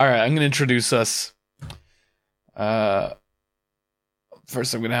All right, I'm going to introduce us. First,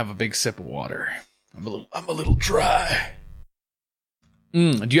 I'm going to have a big sip of water. I'm a little dry.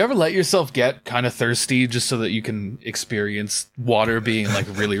 Do you ever let yourself get kind of thirsty just so that you can experience water being like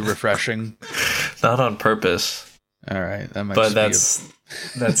really refreshing? Not on purpose. All right, that might. But that's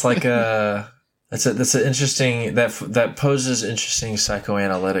like that's an interesting that poses interesting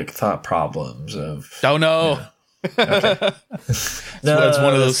psychoanalytic thought problems of. Oh no. Yeah. Okay. No, it's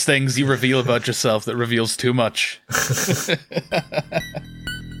one of those things you reveal about yourself that reveals too much.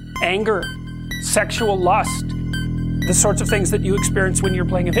 Anger, sexual lust, the sorts of things that you experience when you're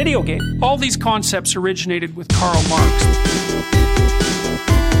playing a video game. All these concepts originated with Karl Marx.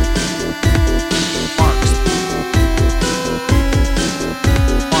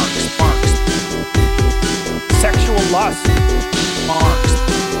 Sexual lust, Marx.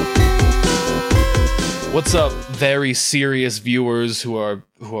 What's up, very serious viewers who are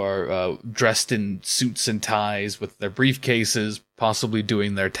dressed in suits and ties with their briefcases, possibly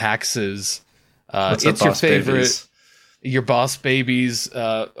doing their taxes? What's it's up, your boss favorite, babies? Your boss babies.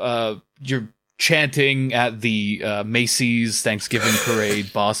 You're chanting at the Macy's Thanksgiving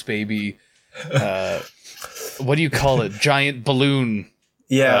parade, boss baby. What do you call it? Giant balloon.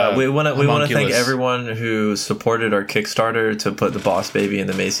 Yeah, we want to thank homunculus. everyone who supported our Kickstarter to put the Boss Baby in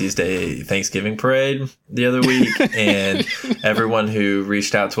the Macy's Day Thanksgiving Parade the other week, and everyone who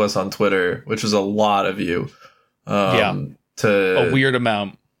reached out to us on Twitter, which was a lot of you. To a weird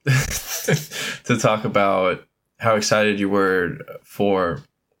amount to talk about how excited you were for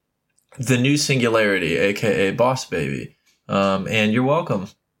the new Singularity, aka Boss Baby, and you're welcome.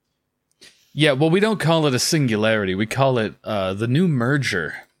 Yeah, well, we don't call it a singularity. We call it the new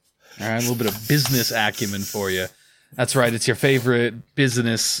merger. All right, a little bit of business acumen for you. That's right. It's your favorite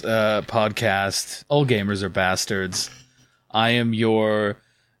business podcast. All gamers are bastards. I am your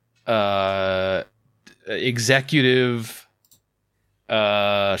executive.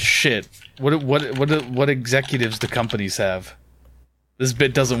 Shit. What executives do companies have? This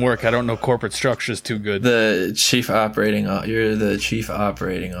bit doesn't work. I don't know corporate structures too good. You're the chief operating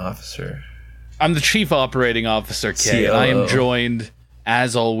officer. I'm the chief operating officer, Kay. COO. I am joined,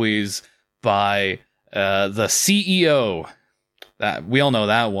 as always, by the CEO. That we all know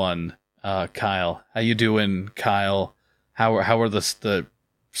that one, Kyle. How you doing, Kyle? How are the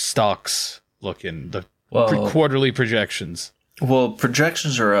stocks looking? The quarterly projections. Well,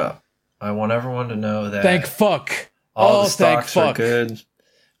 projections are up. I want everyone to know that. Thank fuck. All the stocks thank are fuck. good.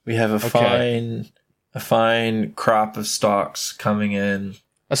 We have a fine crop of stocks coming in.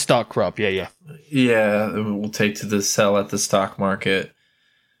 A stock crop, yeah. Yeah, we'll take to the sell at the stock market.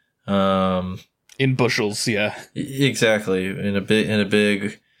 In bushels, yeah. Exactly. In a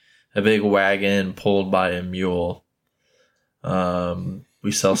big wagon pulled by a mule.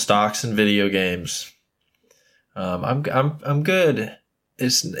 We sell stocks and video games. I'm good.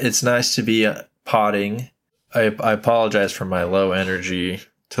 It's nice to be potting. I apologize for my low energy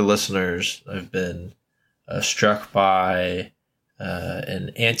to listeners. I've been struck by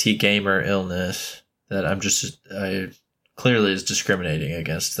an anti-gamer illness that I clearly is discriminating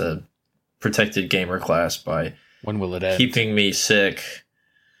against the protected gamer class by When will it end? keeping me sick.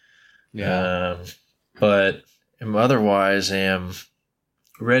 Yeah. But otherwise am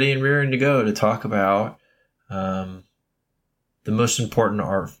ready and rearing to go to talk about the most important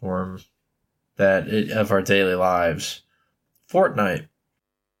art form of our daily lives, Fortnite.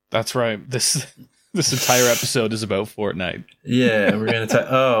 That's right. This entire episode is about Fortnite. Yeah, we're gonna talk.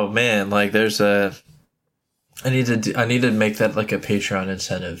 Oh man, like there's I need to make that like a Patreon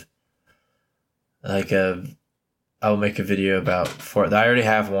incentive. Like I'll make a video about Fortnite. I already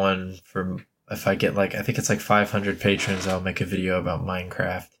have one for if I get I think it's 500 patrons. I'll make a video about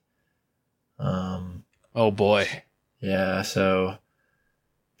Minecraft. Oh boy. Yeah, so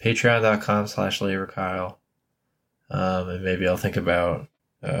patreon.com/LaborKyle. And maybe I'll think about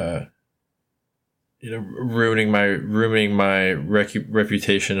ruining my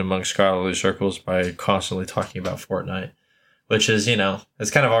reputation among scholarly circles by constantly talking about Fortnite, which is,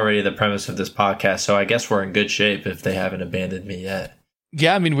 it's kind of already the premise of this podcast. So I guess we're in good shape if they haven't abandoned me yet.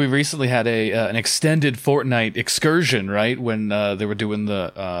 Yeah, I mean, we recently had an extended Fortnite excursion, right? When they were doing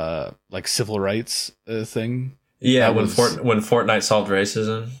the civil rights thing. Yeah, when Fortnite solved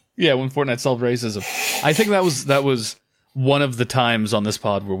racism. Yeah, when Fortnite solved racism. I think that was one of the times on this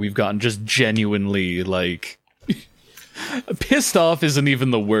pod where we've gotten just genuinely pissed off isn't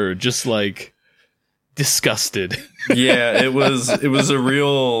even the word, just disgusted. Yeah, it was a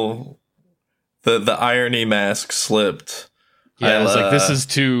real the irony mask slipped Yeah, I was like, this is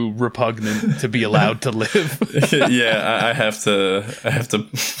too repugnant to be allowed to live. Yeah, I have to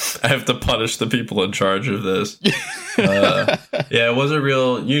punish the people in charge of this. Yeah, it was a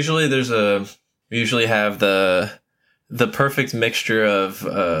real. Usually, we usually have the perfect mixture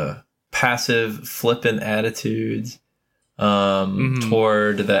of passive, flippant attitudes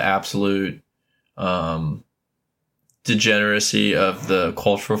toward the absolute degeneracy of the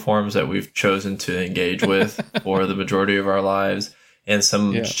cultural forms that we've chosen to engage with for the majority of our lives, and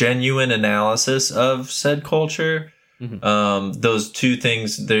some genuine analysis of said culture. Those two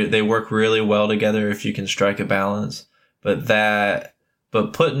things, they work really well together if you can strike a balance. But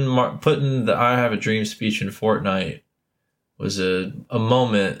putting the "I Have a Dream" speech in Fortnite was a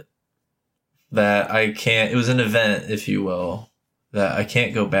moment that I can't. It was an event, if you will, that I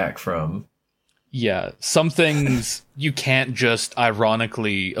can't go back from. Yeah, some things you can't just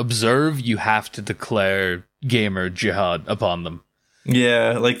ironically observe. You have to declare gamer jihad upon them.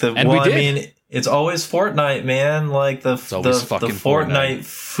 Yeah, like the it's always Fortnite, man. Like the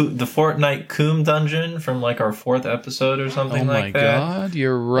Fortnite Coom dungeon from like our 4th episode or something like that. Oh my god,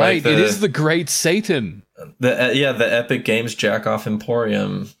 you're right. It is the Great Satan. The Epic Games Jack-Off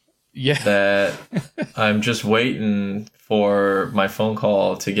Emporium. Yeah, that I'm just waiting for my phone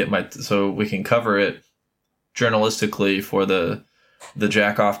call to get so we can cover it journalistically for the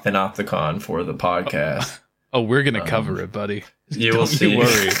Jack-Off Panopticon for the podcast. Oh, we're gonna cover it, buddy. You will see.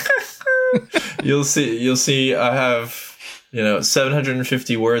 Worry. You'll see. I have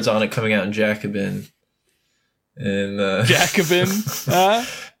 750 words on it coming out in Jacobin, and Jacobin,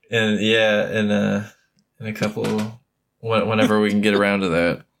 and in a couple whenever we can get around to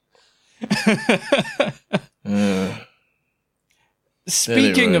that.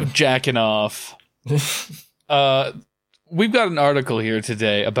 Speaking of jacking off, we've got an article here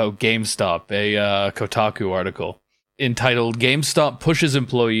today about GameStop, a Kotaku article entitled "GameStop Pushes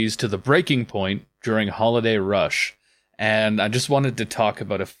Employees to the Breaking Point During Holiday Rush." And I just wanted to talk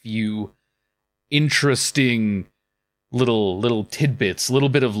about a few interesting little tidbits, a little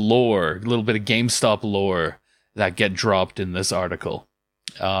bit of lore, a little bit of GameStop lore that get dropped in this article.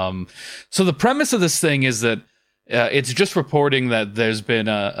 So the premise of this thing is that it's just reporting that there's been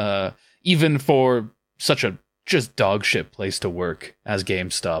even for such a just dog shit place to work as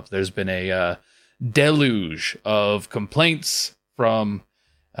GameStop, there's been a deluge of complaints from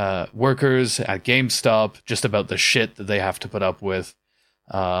workers at GameStop just about the shit that they have to put up with.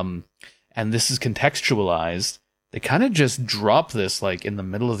 And this is contextualized. They kind of just drop this like in the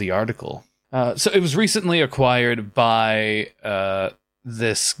middle of the article. So it was recently acquired by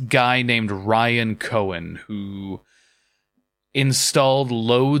this guy named Ryan Cohen, who installed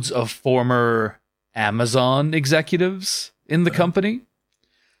loads of former Amazon executives in the company,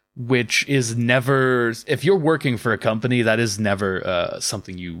 which is never, if you're working for a company, that is never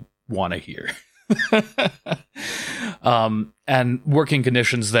something you want to hear. And working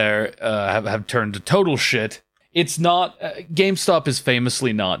conditions there have turned to total shit. It's not, GameStop is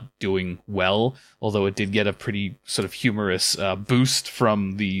famously not doing well, although it did get a pretty sort of humorous boost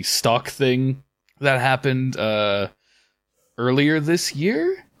from the stock thing that happened earlier this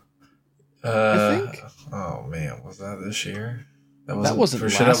year, I think. Oh man, was that this year? That wasn't for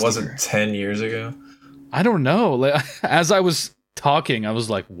sure. That wasn't 10 years ago. I don't know. Like, as I was talking, I was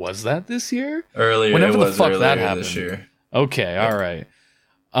like, was that this year? Earlier, whenever it the fuck was that earlier happened. This year. Okay, all right.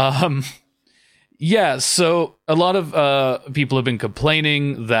 Yeah, so a lot of people have been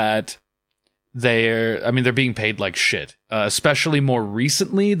complaining that they're being paid like shit. Especially more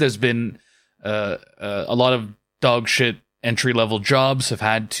recently, there's been a lot of dog shit entry-level jobs have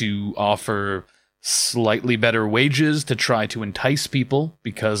had to offer slightly better wages to try to entice people,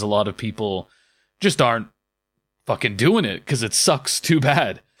 because a lot of people just aren't fucking doing it because it sucks too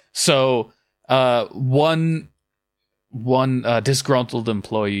bad. So one disgruntled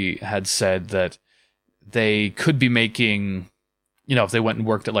employee had said that they could be making, if they went and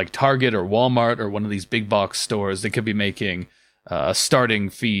worked at like Target or Walmart or one of these big box stores, they could be making a starting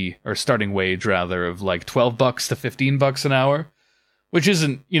fee, or starting wage rather, of like $12 to $15 an hour, which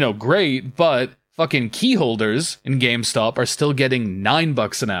isn't, great, but fucking key holders in GameStop are still getting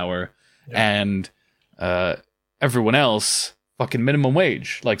 $9 an hour, and everyone else fucking minimum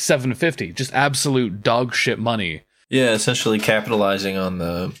wage, like $7.50, just absolute dog shit money. Yeah, essentially capitalizing on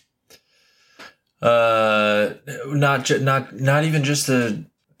the not even just the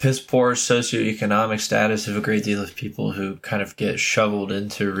piss poor socioeconomic status of a great deal of people who kind of get shoveled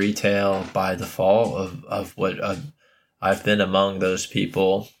into retail by default of what I've been among those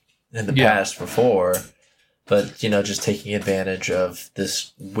people in the past before. but, you know, just taking advantage of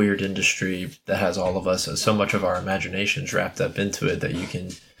this weird industry that has all of us, so much of our imaginations wrapped up into it, that you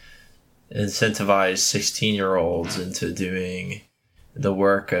can incentivize 16-year-olds into doing the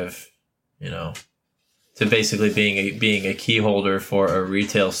work of, you know, to basically being a key holder for a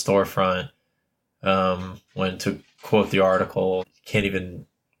retail storefront. When, to quote the article, you can't even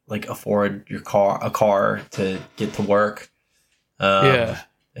like afford a car to get to work. And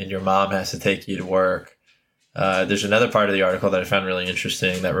your mom has to take you to work. There's another part of the article that I found really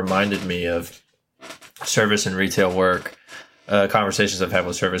interesting that reminded me of service and retail work. Conversations I've had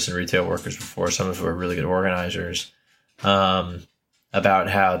with service and retail workers before, some of who are really good organizers, about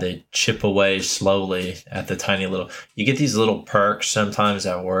how they chip away slowly at the tiny little, you get these little perks sometimes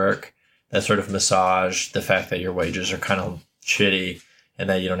at work that sort of massage the fact that your wages are kind of shitty, and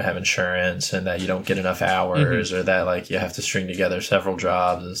that you don't have insurance, and that you don't get enough hours, or that like you have to string together several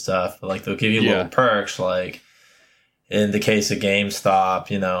jobs and stuff. But like they'll give you little perks, like in the case of GameStop,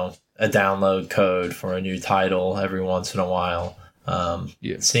 you know, a download code for a new title every once in a while.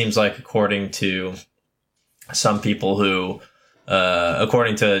 It seems like, according to some people who,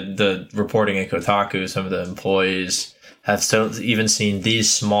 according to the reporting at Kotaku, some of the employees have still even seen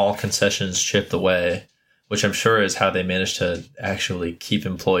these small concessions chipped away, which I'm sure is how they managed to actually keep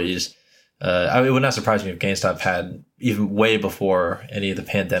employees. It would not surprise me if GameStop had, even way before any of the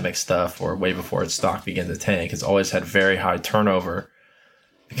pandemic stuff or way before its stock began to tank, it's always had very high turnover,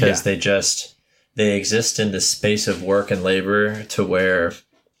 because they exist in the space of work and labor to where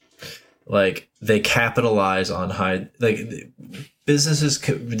like they capitalize on high, like businesses,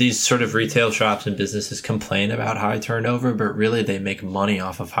 these sort of retail shops and businesses complain about high turnover, but really they make money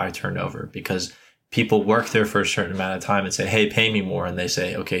off of high turnover because people work there for a certain amount of time and say, hey, pay me more. And they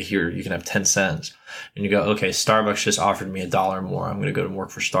say, okay, here, you can have 10 cents. And you go, okay, Starbucks just offered me $1 more. I'm going to go to work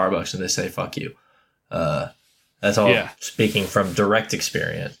for Starbucks. And they say, fuck you. That's all speaking from direct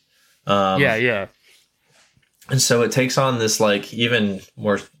experience. And so it takes on this like even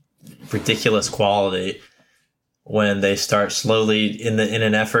more ridiculous quality when they start slowly in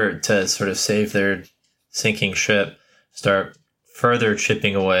an effort to sort of save their sinking ship, start further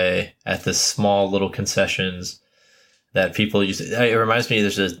chipping away at the small little concessions that people use. It reminds me,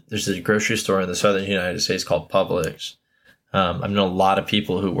 there's a grocery store in the southern United States called Publix. I've known a lot of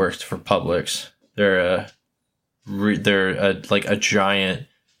people who worked for Publix. They're like a giant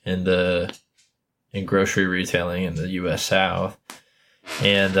in grocery retailing in the U.S. South,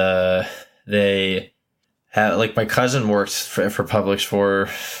 and they have, like, my cousin worked for Publix for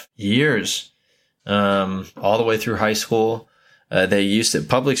years, all the way through high school.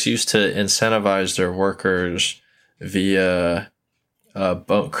 Publix used to incentivize their workers via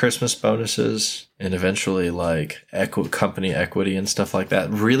Christmas bonuses and eventually like company equity and stuff like that.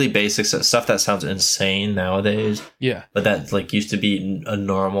 Really basic stuff that sounds insane nowadays. Yeah. But that like used to be a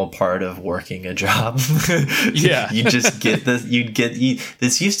normal part of working a job. Yeah. You just get this.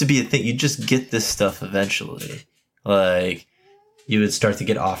 This used to be a thing. You just get this stuff eventually. Like you would start to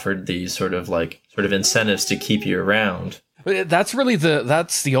get offered these sort of incentives to keep you around. That's really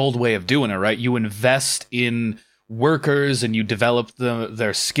that's the old way of doing it, right? You invest in workers and you develop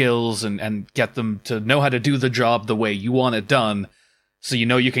their skills and get them to know how to do the job the way you want it done, so you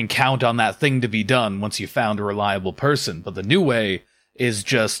know you can count on that thing to be done once you found a reliable person. But the new way is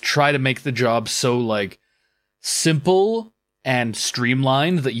just try to make the job so like simple and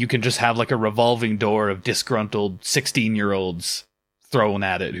streamlined that you can just have like a revolving door of disgruntled 16-year-olds thrown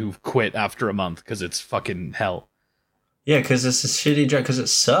at it who've quit after a month because it's fucking hell. Yeah, because it's a shitty job, because it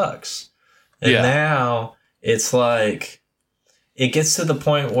sucks. And now it's like, it gets to the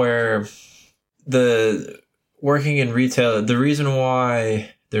point where the working in retail, the reason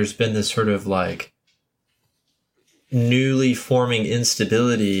why there's been this sort of like newly forming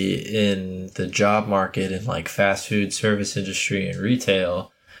instability in the job market in like fast food, service industry, and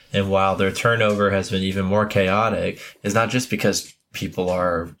retail, and while their turnover has been even more chaotic, is not just because people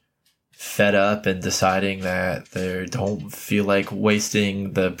are fed up and deciding that they don't feel like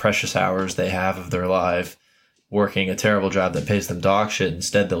wasting the precious hours they have of their life working a terrible job that pays them dog shit.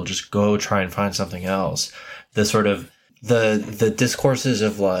 Instead, they'll just go try and find something else. The sort of the discourses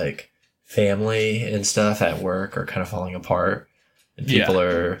of like family and stuff at work are kind of falling apart, and people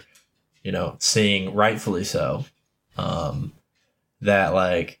are, seeing, rightfully so, that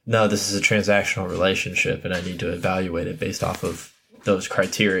like, no, this is a transactional relationship and I need to evaluate it based off of those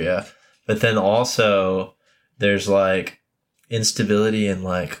criteria. But then also there's like instability in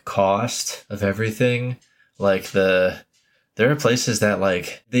like cost of everything. Like there are places that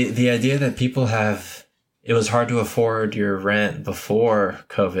like the idea that people have, it was hard to afford your rent before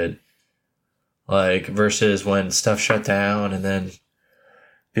COVID. Like, versus when stuff shut down and then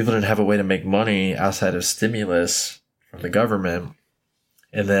people didn't have a way to make money outside of stimulus from the government.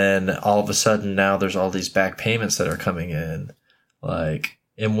 And then all of a sudden now there's all these back payments that are coming in. Like,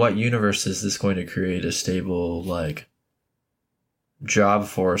 in what universe is this going to create a stable, like, job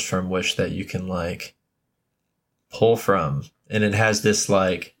force from which that you can, like, pull from? And it has this,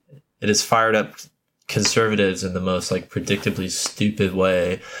 like, it has fired up conservatives in the most, like, predictably stupid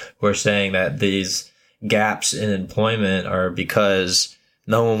way. We're saying that these gaps in employment are because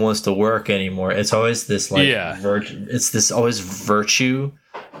no one wants to work anymore. It's always this, like, it's this always virtue,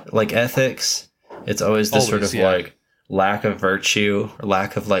 like, ethics. It's always this sort of like lack of virtue or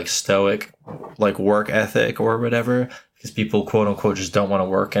lack of, like, stoic, like, work ethic or whatever, because people, quote unquote, just don't want to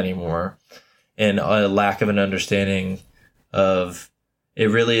work anymore. And a lack of an understanding of, it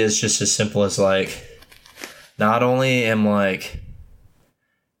really is just as simple as, like, not only are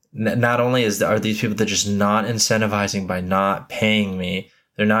these people that just not incentivizing by not paying me,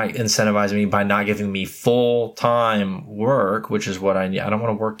 they're not incentivizing me by not giving me full-time work, which is what I need. I don't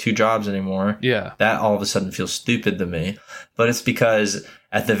want to work 2 jobs anymore. Yeah. That all of a sudden feels stupid to me. But it's because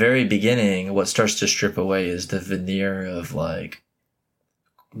at the very beginning, what starts to strip away is the veneer of, like,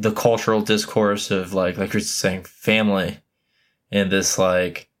 the cultural discourse of, like you're saying, family, and this,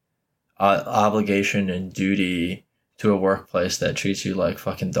 like, obligation and duty to a workplace that treats you like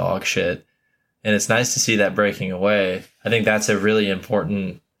fucking dog shit. And it's nice to see that breaking away. I think that's a really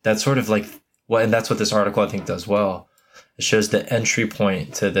important, that's sort of like what, and that's what this article I think does well. It shows the entry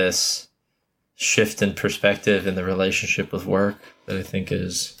point to this shift in perspective in the relationship with work that I think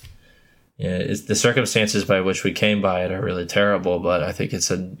is, is the circumstances by which we came by it are really terrible, but I think it's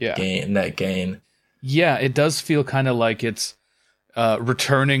a net gain. Yeah, it does feel kind of like it's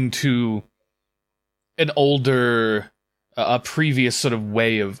returning to an older, a previous sort of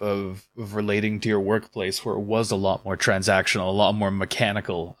way of relating to your workplace, where it was a lot more transactional, a lot more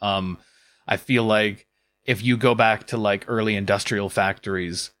mechanical. I feel like if you go back to, like, early industrial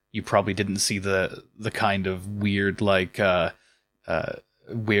factories, you probably didn't see the kind of weird, like,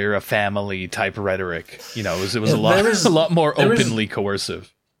 we're a family type rhetoric. You know, it was a lot more openly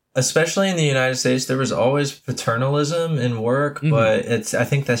coercive. Especially in the United States, there was always paternalism in work, but I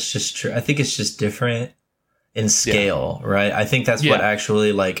think that's just true. I think it's just different in scale, right? I think that's what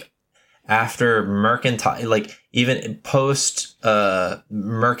actually, like, after mercantile, like, even post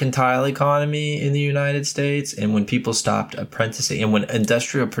mercantile economy in the United States, and when people stopped apprenticing, and when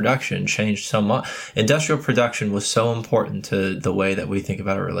industrial production changed so much, industrial production was so important to the way that we think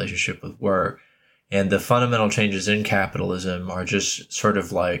about our relationship with work. And the fundamental changes in capitalism are just sort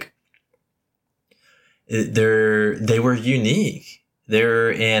of like, they were unique.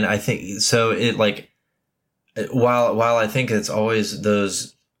 And I think, so it, like, while I think it's always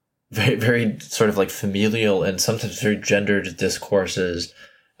those very, very sort of like familial and sometimes very gendered discourses,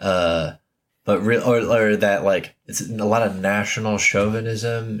 or that, like, it's a lot of national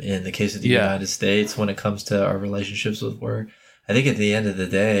chauvinism in the case of the United States when it comes to our relationships with work. I think at the end of the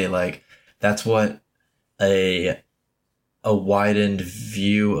day, like, that's what a widened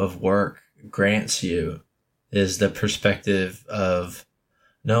view of work grants you, is the perspective of,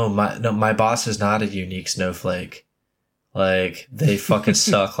 my boss is not a unique snowflake. Like, they fucking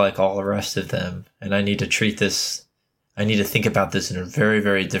suck like all the rest of them. And I need to think about this in a very,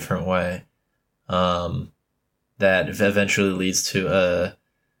 very different way. That eventually leads to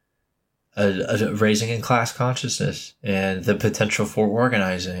a raising in class consciousness and the potential for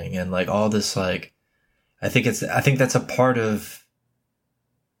organizing and, like, all this, like, I think that's a part of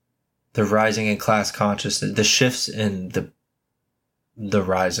the rising in class consciousness, the shifts in the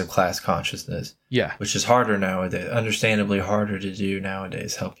rise of class consciousness. Yeah. Which is harder nowadays, understandably harder to do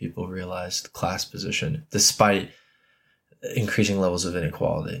nowadays, help people realize the class position despite increasing levels of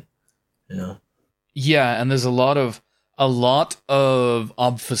inequality, you know? Yeah, and there's a lot of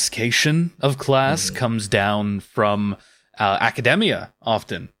obfuscation of class comes down from academia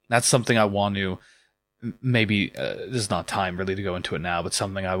often. That's something I want to maybe, there's not time really to go into it now, but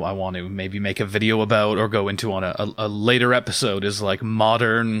something I want to maybe make a video about or go into on a later episode is, like,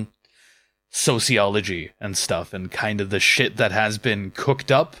 modern sociology and stuff, and kind of the shit that has been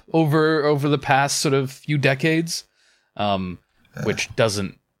cooked up over the past sort of few decades, which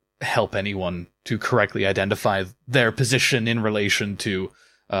doesn't help anyone to correctly identify their position in relation to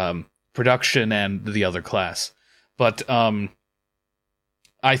production and the other class. But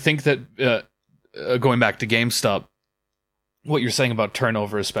I think that going back to GameStop, what you're saying about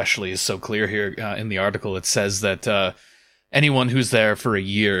turnover especially is so clear here in the article. It says that anyone who's there for a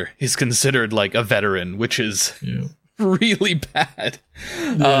year is considered, like, a veteran, which is really bad.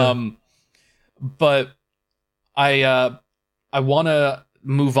 Yeah. But I want to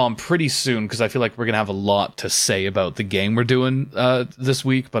move on pretty soon because I feel like we're going to have a lot to say about the game we're doing this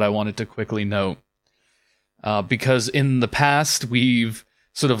week, but I wanted to quickly note, because in the past we've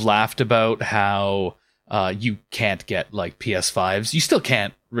sort of laughed about how you can't get like PS5s. You still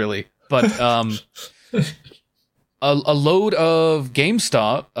can't, really, but a load of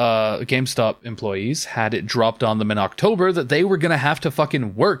GameStop employees had it dropped on them in October that they were going to have to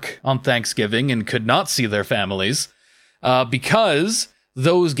fucking work on Thanksgiving and could not see their families because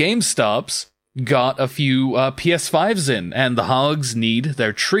those GameStops got a few PS5s in, and the hogs need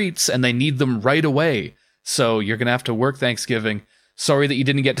their treats, and they need them right away. So you're going to have to work Thanksgiving. Sorry that you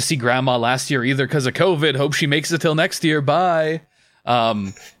didn't get to see Grandma last year either because of COVID. Hope she makes it till next year. Bye.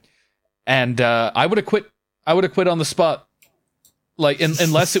 I would have quit. I would have quit on the spot. Like,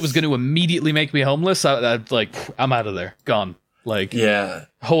 unless it was going to immediately make me homeless, I'm out of there. Gone. Like, yeah.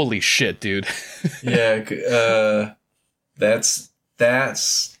 Holy shit, dude. Yeah.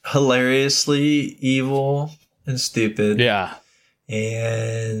 That's hilariously evil and stupid. Yeah.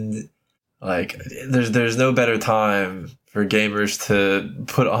 And like there's no better time for gamers to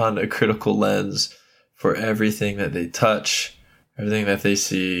put on a critical lens for everything that they touch, everything that they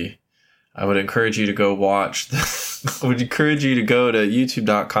see. I would encourage you to go watch I would encourage you to go to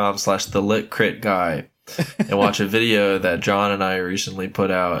youtube.com/thelitcritguy and watch a video that John and I recently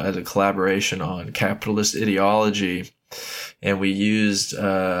put out as a collaboration on capitalist ideology. And we used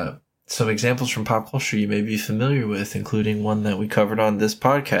some examples from pop culture you may be familiar with, including one that we covered on this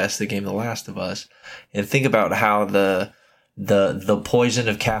podcast, the game The Last of Us. And think about how the poison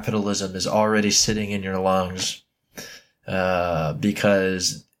of capitalism is already sitting in your lungs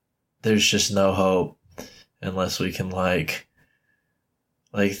because there's just no hope unless we can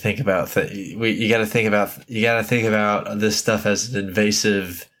think about you got to think about this stuff as an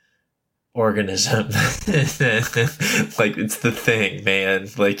invasive organism. Like, it's the thing, man.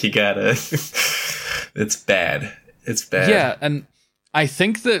 Like, you gotta it's bad. Yeah, and I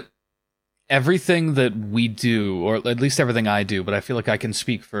think that everything that we do, or at least everything I do, but I feel like I can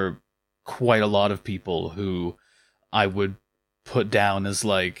speak for quite a lot of people who I would put down as,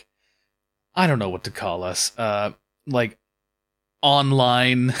 like, I don't know what to call us, like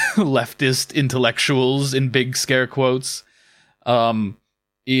online leftist intellectuals in big scare quotes,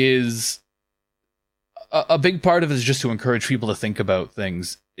 is a big part of it is just to encourage people to think about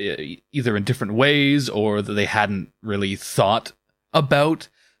things either in different ways or that they hadn't really thought about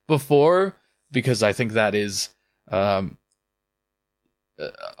before, because I think that is a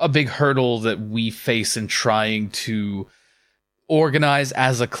big hurdle that we face in trying to organize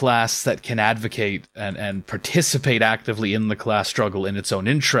as a class that can advocate and participate actively in the class struggle in its own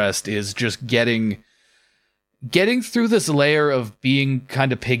interest, is just getting through this layer of being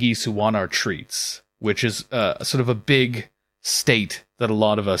kind of piggies who want our treats, which is sort of a big state that a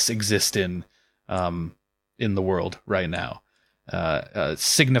lot of us exist in the world right now.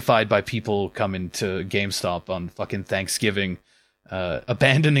 Signified by people coming to GameStop on fucking Thanksgiving,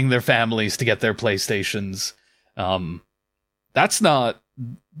 abandoning their families to get their PlayStations. That's not,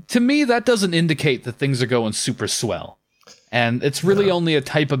 to me, that doesn't indicate that things are going super swell. And it's really only a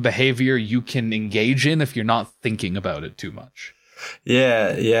type of behavior you can engage in if you're not thinking about it too much.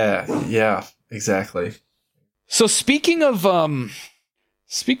 Yeah, exactly. So speaking of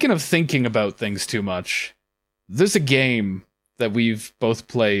thinking about things too much, there's a game that we've both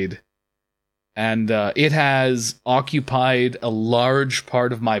played, and it has occupied a large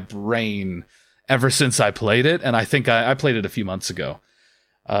part of my brain ever since I played it, and I think I played it a few months ago.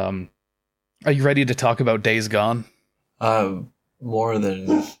 Are you ready to talk about Days Gone? More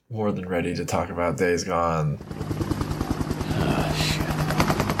than ready to talk about Days Gone. Shit.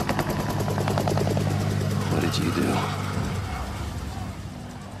 What did you do?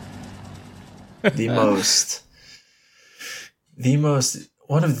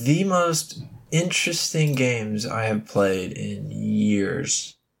 One of the most interesting games I have played in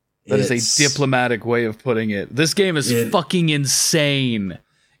years. That is a diplomatic way of putting it. This game is fucking insane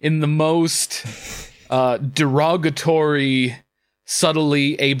in the most derogatory,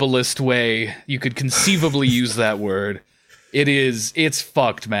 subtly ableist way you could conceivably use that word. It's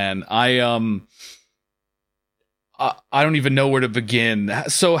fucked, man. I don't even know where to begin.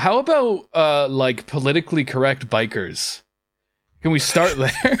 So how about like politically correct bikers? Can we start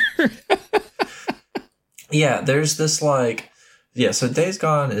there? Yeah, there's this so Days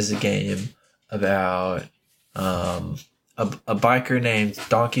Gone is a game about a biker named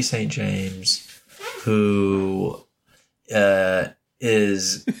Donkey St. James who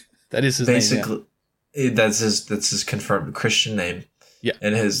is that is his basically name, yeah. That's his confirmed Christian name. Yeah.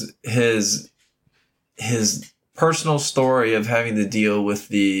 And his his personal story of having to deal with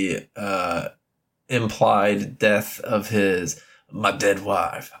the implied death of my dead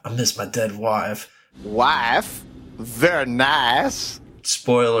wife. I miss my dead wife. Wife? Very nice.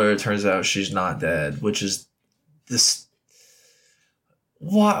 Spoiler, it turns out she's not dead, which is this.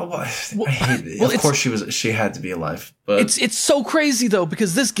 Why? Well, I hate it. Of course she had to be alive, but it's so crazy though,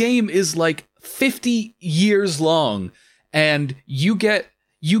 because this game is like 50 years long, and you get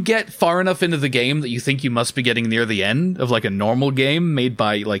far enough into the game that you think you must be getting near the end of like a normal game made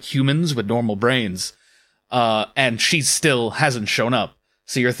by like humans with normal brains, and she still hasn't shown up.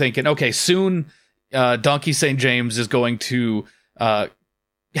 So you're thinking, okay, soon Donkey St. James is going to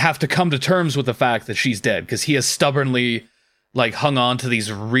have to come to terms with the fact that she's dead, because he has stubbornly like hung on to these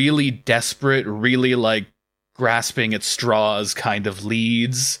really desperate, really like grasping at straws kind of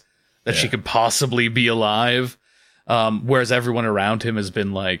leads that she could possibly be alive. Whereas everyone around him has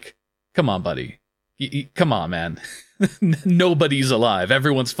been like, come on, buddy. Come on, man. Nobody's alive.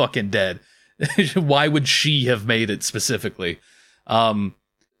 Everyone's fucking dead. Why would she have made it specifically?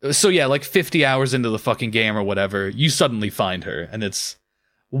 So yeah, like 50 hours into the fucking game or whatever, you suddenly find her, and it's,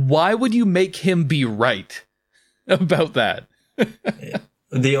 why would you make him be right about that?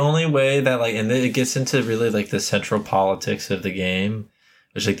 The only way that like, and it gets into really like the central politics of the game.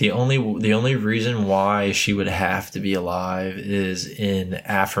 It's like the only reason why she would have to be alive is in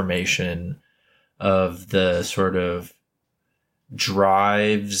affirmation of the sort of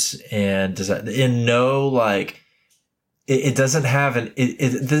drives and design. In no like, it doesn't have and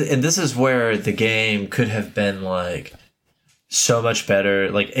this is where the game could have been like so much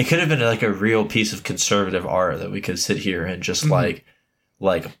better. Like it could have been like a real piece of conservative art that we could sit here and just like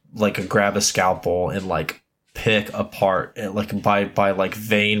grab a scalpel and like pick apart like by like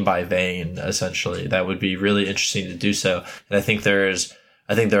vein by vein, essentially. That would be really interesting to do so. And I think there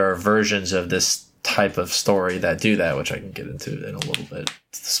are versions of this type of story that do that, which I can get into in a little bit.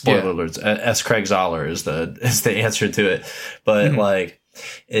 Spoiler alerts. S. Craig Zoller is the answer to it. But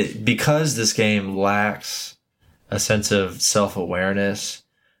because this game lacks a sense of self-awareness,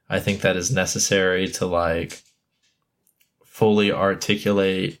 I think that is necessary to like fully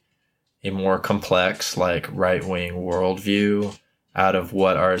articulate a more complex, like right-wing worldview out of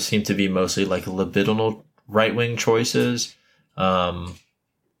what seem to be mostly like libidinal right-wing choices.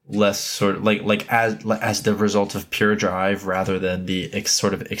 Less sort of like as the result of pure drive rather than the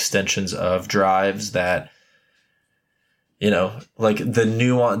sort of extensions of drives that, you know, like the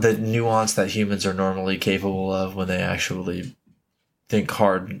nuance that humans are normally capable of when they actually think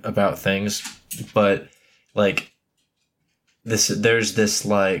hard about things. But like there's this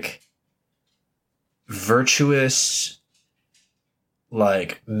like virtuous,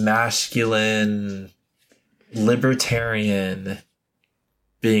 like masculine, libertarian,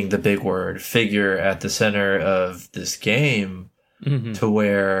 being the big word, figure at the center of this game, to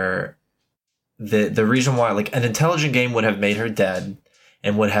where the reason why like an intelligent game would have made her dead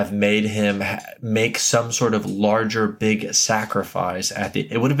and would have made him make some sort of larger big sacrifice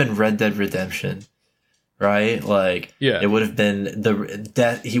it would have been Red Dead Redemption, right? Like it would have been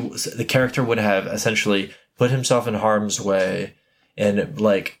the character would have essentially put himself in harm's way, and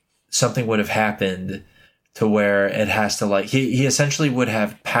like something would have happened to where it has to like he essentially would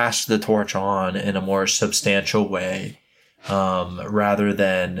have passed the torch on in a more substantial way, rather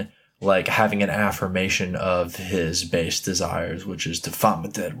than like having an affirmation of his base desires, which is to find my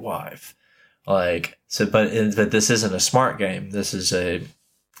dead wife. Like so, but this isn't a smart game. This is a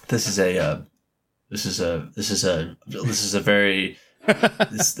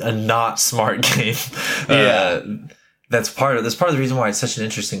not smart game. That's part of the reason why it's such an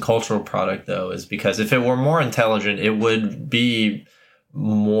interesting cultural product, though, is because if it were more intelligent, it would be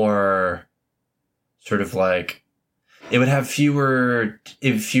more sort of like, it would have fewer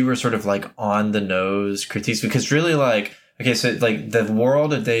sort of like on the nose critiques, because really like, okay, so like the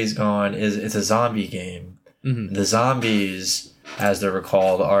world of Days Gone it's a zombie game. The zombies, as they're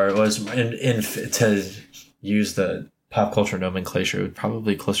recalled, to use the pop culture nomenclature, it would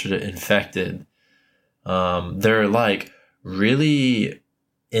probably closer to infected. They're like really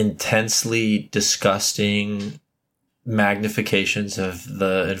intensely disgusting magnifications of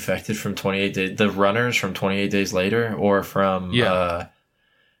the infected from 28 days, the runners from 28 Days Later, or from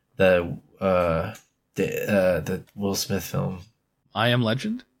the Will Smith film I Am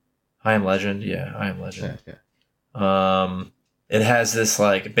Legend. I Am Legend. It has this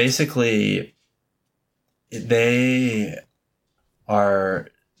like, basically they are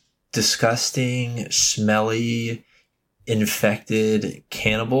disgusting, smelly, infected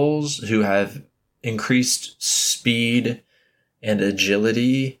cannibals who have increased speed and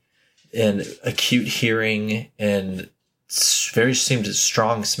agility and acute hearing and very seems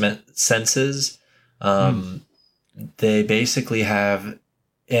strong senses. They basically have,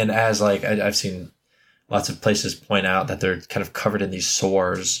 and as like I've seen lots of places point out that they're kind of covered in these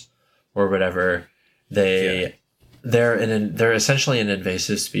sores or whatever. They're essentially an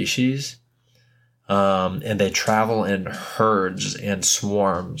invasive species, and they travel in herds and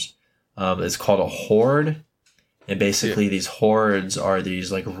swarms. It's called a horde, and basically these hordes are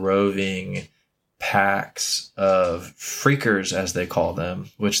these like roving packs of freakers, as they call them,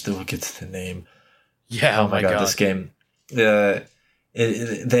 which we'll get to the name. Yeah. Oh my god, this game.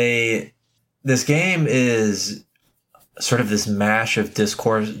 This game is sort of this mash of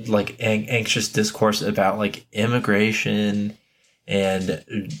discourse, like anxious discourse about like immigration and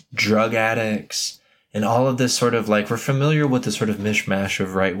drug addicts and all of this sort of like, we're familiar with the sort of mishmash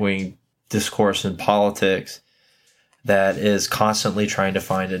of right-wing discourse and politics that is constantly trying to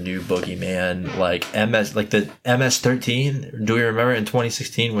find a new boogeyman, like the MS-13. Do we remember in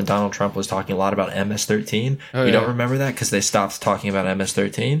 2016 when Donald Trump was talking a lot about MS-13? You don't remember that because they stopped talking about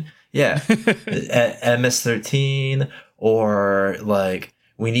MS-13? Yeah. MS-13, or like,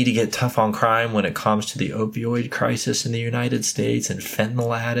 we need to get tough on crime when it comes to the opioid crisis in the United States and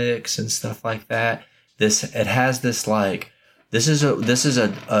fentanyl addicts and stuff like that. It has this like, this is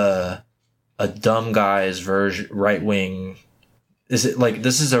a dumb guy's version, right wing. Is it like,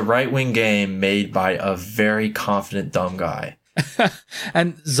 this is a right wing game made by a very confident dumb guy.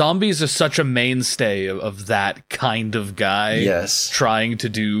 And zombies are such a mainstay of that kind of guy. Yes. Trying to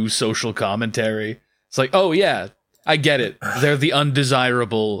do social commentary. It's like, oh yeah, I get it. They're the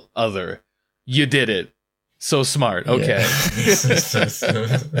undesirable other. You did it. So smart. Okay.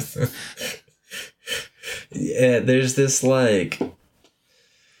 Yeah, there's this like,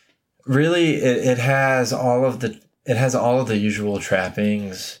 really it has all of the usual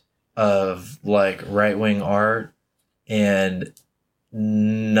trappings of like right-wing art, and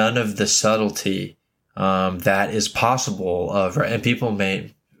none of the subtlety that is possible of, and people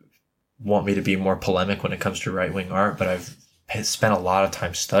may want me to be more polemic when it comes to right-wing art, but I've spent a lot of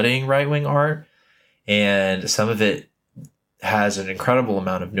time studying right-wing art, and some of it has an incredible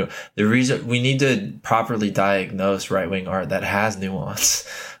amount of the reason we need to properly diagnose right-wing art that has nuance,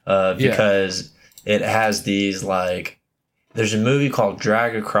 because it has these like, there's a movie called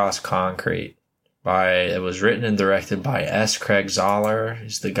Drag Across Concrete it was written and directed by S. Craig Zahler.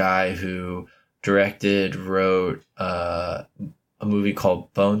 He's the guy who wrote a movie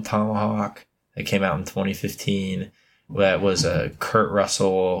called Bone Tomahawk that came out in 2015. That was a Kurt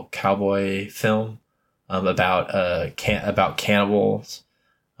Russell cowboy film about cannibals.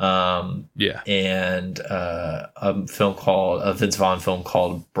 And a Vince Vaughn film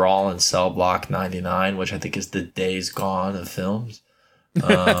called Brawl in Cell Block 99, which I think is the Days Gone of films.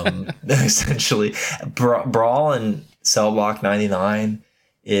 Essentially, Brawl in Cell Block 99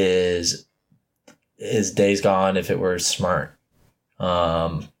 is Days Gone if it were smart.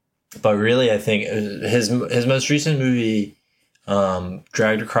 But really, I think his most recent movie,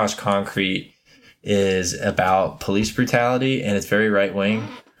 Dragged Across Concrete, is about police brutality, and it's very right wing.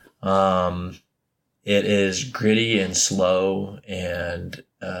 It is gritty and slow and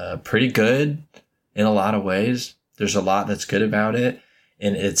pretty good in a lot of ways. There's a lot that's good about it,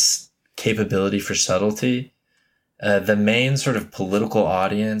 and its capability for subtlety. The main sort of political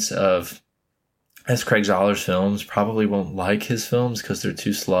audience of S. Craig Zahler's films probably won't like his films because they're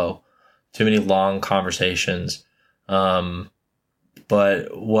too slow, too many long conversations.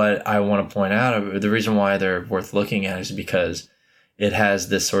 But what I want to point out, the reason why they're worth looking at is because it has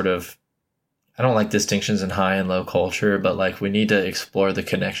this sort of, I don't like distinctions in high and low culture, but like we need to explore the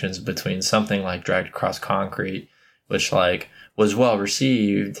connections between something like Dragged Across Concrete, which like was well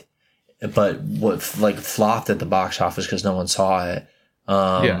received, but what like flopped at the box office because no one saw it.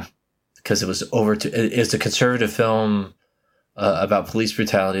 Because it was it's a conservative film about police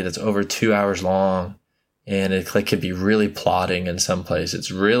brutality that's over 2 hours long, and it like could be really plotting in some place.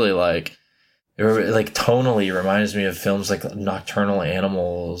 It's really like tonally reminds me of films like Nocturnal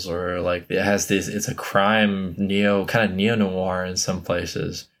Animals, or like it has this. It's a crime kind of neo noir in some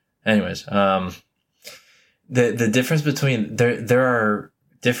places. Anyways, the difference between there are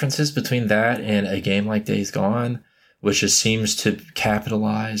differences between that and a game like Days Gone, which just seems to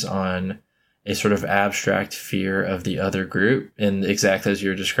capitalize on a sort of abstract fear of the other group, in exactly as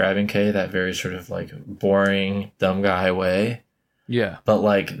you're describing, Kay, that very sort of like boring, dumb guy way. Yeah. But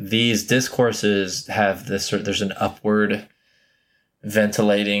like these discourses have this there's an upward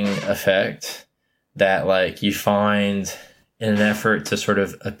ventilating effect that like you find in an effort to sort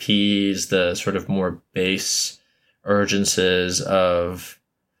of appease the sort of more base urgencies of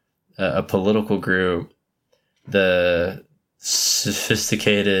a political group, the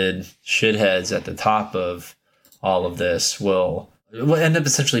sophisticated shitheads at the top of all of this will end up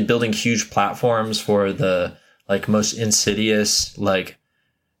essentially building huge platforms for the like most insidious like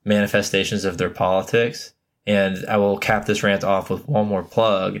manifestations of their politics. And I will cap this rant off with one more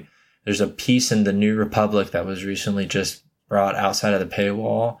plug. There's a piece in the New Republic that was recently just brought outside of the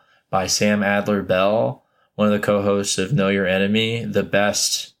paywall by Sam Adler-Bell, one of the co-hosts of Know Your Enemy, the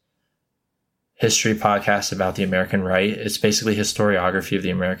best history podcast about the American right. It's basically historiography of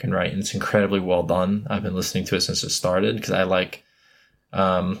the American right, and it's incredibly well done. I've been listening to it since it started because I like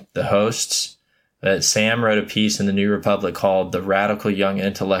the hosts. But Sam wrote a piece in the New Republic called "The Radical Young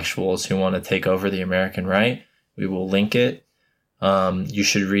Intellectuals Who Want to Take Over the American Right." We will link it. You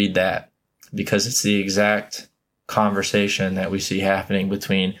should read that because it's the exact conversation that we see happening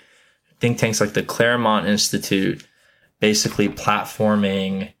between think tanks like the Claremont Institute, basically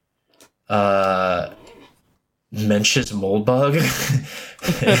platforming Mencius Moldbug,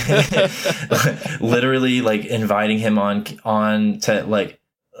 literally like inviting him on to like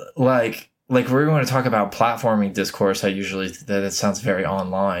we're going to talk about platforming discourse. I usually that sounds very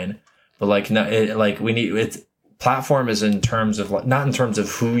online, but like no, we need it. Platform is in terms of like not in terms of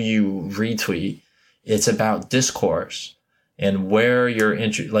who you retweet. It's about discourse and where you're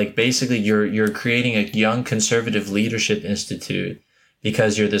like basically you're creating a young conservative leadership institute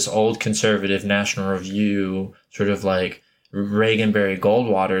because you're this old conservative National Review sort of like Reagan-Barry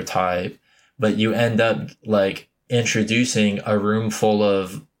Goldwater type, but you end up like introducing a room full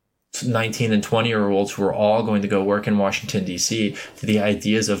of 19 and 20-year-olds who are all going to go work in Washington, D.C. to the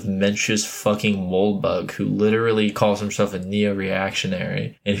ideas of Mencius fucking Moldbug, who literally calls himself a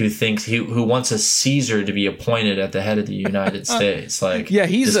neo-reactionary and who wants a Caesar to be appointed at the head of the United States. Like, yeah,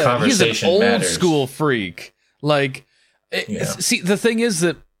 he's an old matters. School freak. Like, see, the thing is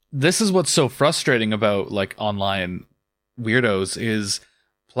that this is what's so frustrating about like online weirdos is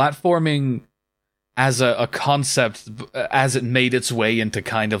platforming as a concept, as it made its way into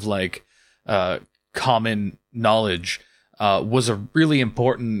kind of like common knowledge, was a really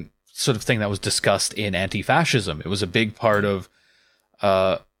important sort of thing that was discussed in anti-fascism. It was a big part of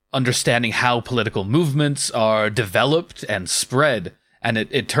understanding how political movements are developed and spread. And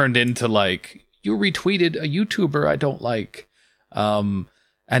it turned into like, you retweeted a YouTuber I don't like. And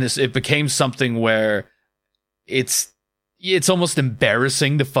it became something where it's almost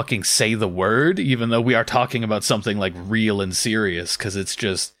embarrassing to fucking say the word, even though we are talking about something like real and serious, because it's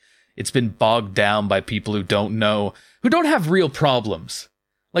been bogged down by people who don't have real problems.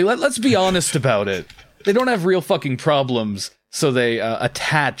 Like, let's be honest about it. They don't have real fucking problems, so they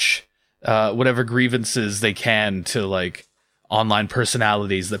attach whatever grievances they can to like online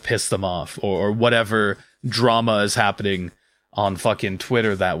personalities that piss them off, or whatever drama is happening on fucking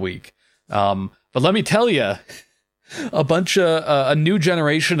Twitter that week. But let me tell you, a new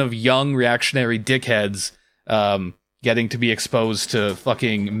generation of young reactionary dickheads getting to be exposed to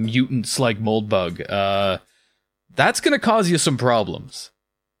fucking mutants like Moldbug. That's gonna cause you some problems.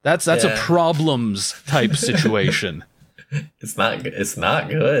 That's a problems type situation. It's not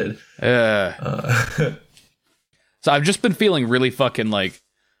good. Yeah. So I've just been feeling really fucking like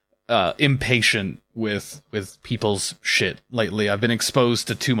impatient with people's shit lately. I've been exposed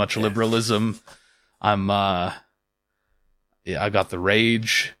to too much liberalism. I got the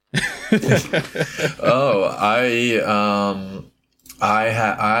rage. Oh,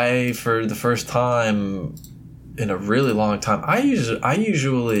 I for the first time in a really long time, I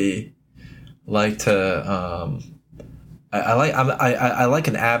usually like to I like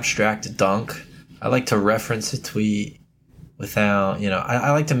an abstract dunk. I like to reference a tweet without,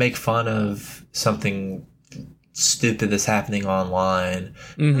 I like to make fun of something stupid that's happening online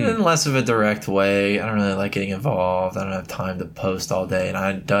in less of a direct way. I don't really like getting involved. I don't have time to post all day, and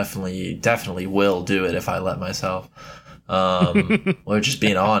I definitely will do it if I let myself. Or just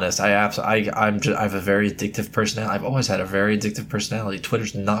being honest, I have a very addictive personality. I've always had a very addictive personality.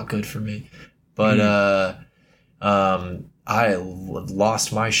 Twitter's not good for me, but I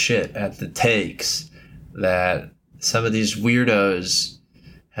lost my shit at the takes that some of these weirdos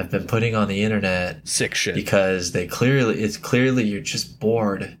have been putting on the internet. Sick shit. Because it's clearly you're just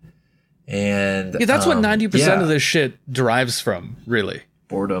bored. And yeah, that's what 90% of this shit derives from, really.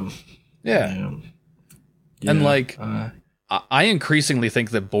 Boredom. Yeah. And like, I increasingly think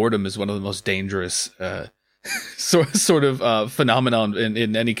that boredom is one of the most dangerous sort of phenomenon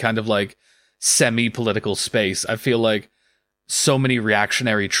in any kind of like semi-political space. I feel like so many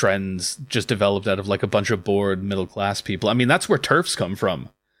reactionary trends just developed out of like a bunch of bored middle class people. I mean, that's where TERFs come from.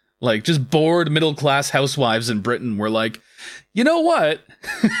 Like, just bored middle-class housewives in Britain were like, you know what?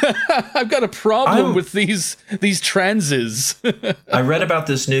 I've got a problem with these transes. I read about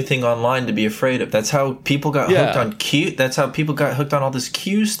this new thing online to be afraid of. That's how people got hooked on Q. That's how people got hooked on all this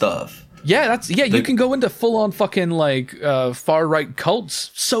Q stuff. Yeah, you can go into full-on fucking, like, far-right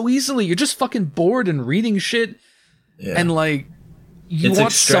cults so easily. You're just fucking bored and reading shit. Yeah. And, like, you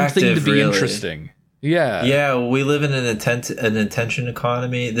want something to be interesting. Yeah. Yeah, we live in an attention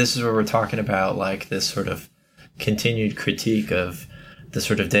economy. This is where we're talking about, like, this sort of continued critique of the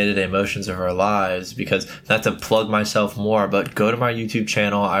sort of day-to-day motions of our lives. Because, not to plug myself more, but go to my YouTube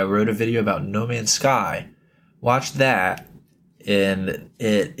channel. I wrote a video about No Man's Sky. Watch that. And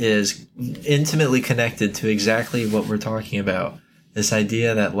it is intimately connected to exactly what we're talking about. This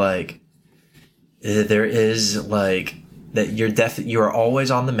idea that, like, there is, like, that you're always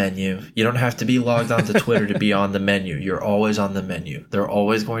on the menu. You don't have to be logged onto Twitter to be on the menu. You're always on the menu. They're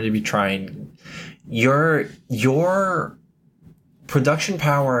always going to be trying. Your production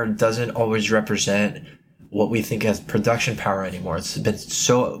power doesn't always represent what we think as production power anymore. It's been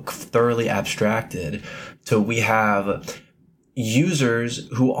so thoroughly abstracted. So we have users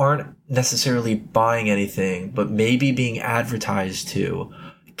who aren't necessarily buying anything, but maybe being advertised to,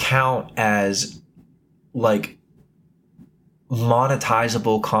 count as, like,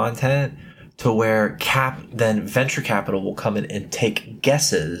 monetizable content, to where then venture capital will come in and take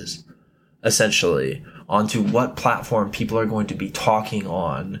guesses essentially onto what platform people are going to be talking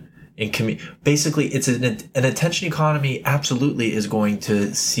on. And basically, it's an attention economy absolutely is going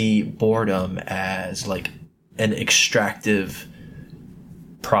to see boredom as, like, an extractive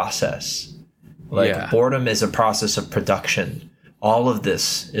process. Like, boredom is a process of production. All of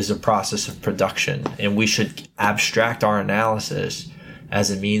this is a process of production, and we should abstract our analysis as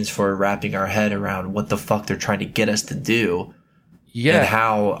a means for wrapping our head around what the fuck they're trying to get us to do. Yeah. And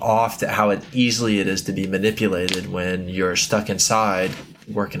how easily it is to be manipulated when you're stuck inside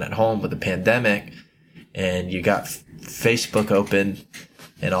working at home with a pandemic and you got Facebook open,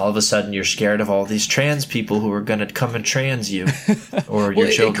 and all of a sudden you're scared of all these trans people who are going to come and trans you or your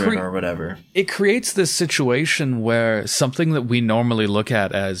children or whatever. It creates this situation where something that we normally look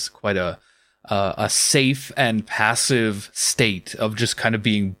at as quite a safe and passive state of just kind of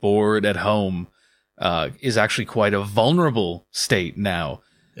being bored at home is actually quite a vulnerable state now.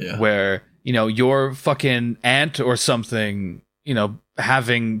 Yeah. Where, you know, your fucking aunt or something, you know,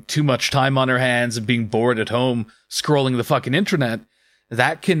 having too much time on her hands and being bored at home scrolling the fucking internet,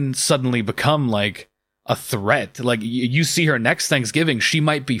 that can suddenly become, like, a threat. Like, you see her next Thanksgiving, she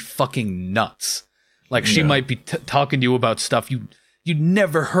might be fucking nuts. Like, she might be talking to you about stuff you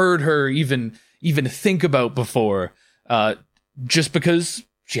never heard her even think about before, just because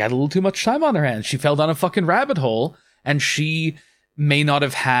she had a little too much time on her hands. She fell down a fucking rabbit hole, and she may not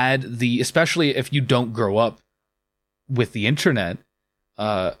have had especially if you don't grow up with the internet,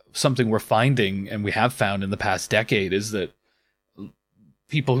 something we're finding, and we have found in the past decade, is that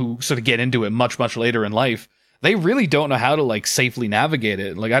people who sort of get into it much, much later in life, they really don't know how to, like, safely navigate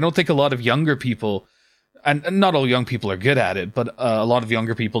it. Like, I don't think a lot of younger people, and not all young people are good at it, but a lot of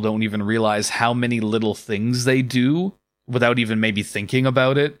younger people don't even realize how many little things they do without even maybe thinking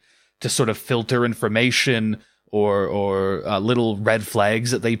about it to sort of filter information or little red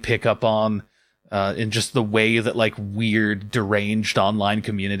flags that they pick up on in just the way that, like, weird, deranged online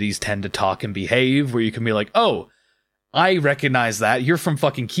communities tend to talk and behave, where you can be like, oh, I recognize that. You're from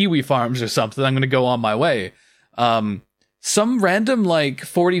fucking Kiwi Farms or something. I'm going to go on my way. Some random, like,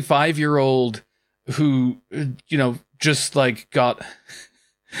 45-year-old who, you know, just, like, got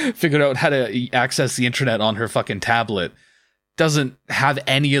figured out how to access the internet on her fucking tablet doesn't have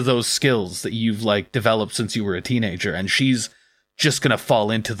any of those skills that you've, like, developed since you were a teenager. And she's just going to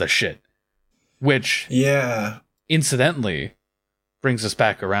fall into the shit. Which, incidentally, brings us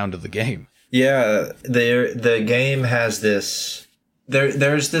back around to the game. Yeah, the game has this.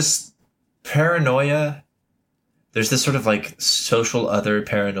 There's this paranoia. There's this sort of, like, social other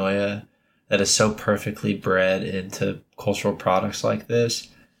paranoia that is so perfectly bred into cultural products like this,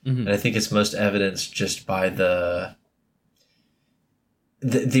 and I think it's most evidenced just by the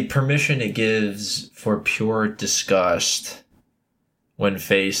permission it gives for pure disgust when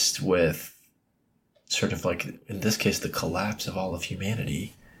faced with sort of, like, in this case, the collapse of all of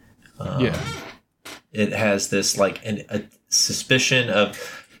humanity. It has this, like, a suspicion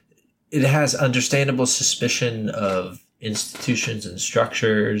of, it has understandable suspicion of institutions and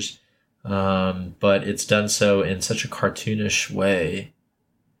structures, but it's done so in such a cartoonish way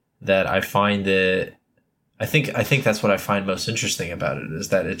that I find it, I think that's what I find most interesting about it, is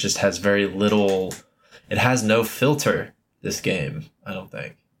that it just has very little, it has no filter, this game, I don't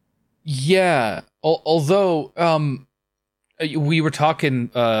think. Yeah. Although we were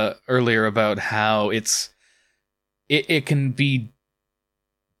talking earlier about how it can be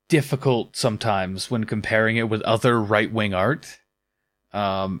difficult sometimes when comparing it with other right-wing art,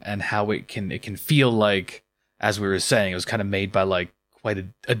 and how it can feel like, as we were saying, it was kind of made by like quite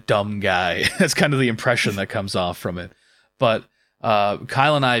a dumb guy. That's kind of the impression that comes off from it. But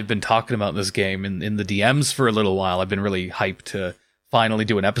Kyle and I have been talking about this game in the DMs for a little while. I've been really hyped to finally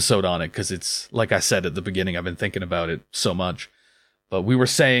do an episode on it, because it's, like I said at the beginning, I've been thinking about it so much. But we were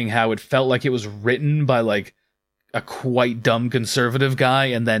saying how it felt like it was written by like a quite dumb conservative guy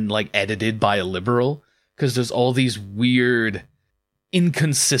and then like edited by a liberal, because there's all these weird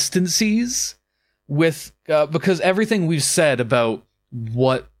inconsistencies with because everything we've said about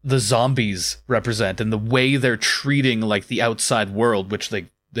what the zombies represent and the way they're treating like the outside world, which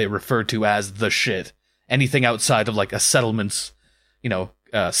they refer to as the shit. Anything outside of like a settlement's,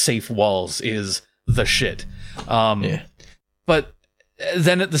 safe walls is the shit. But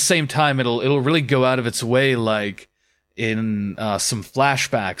then at the same time, it'll really go out of its way. Like in some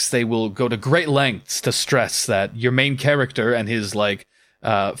flashbacks, they will go to great lengths to stress that your main character and his like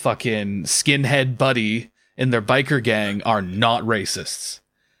fucking skinhead buddy in their biker gang are not racists.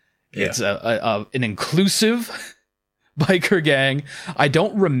 Yeah. It's an inclusive biker gang. I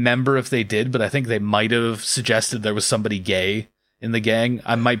don't remember if they did, but I think they might have suggested there was somebody gay in the gang.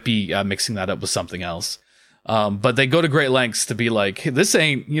 I might be mixing that up with something else. But they go to great lengths to be like, hey, this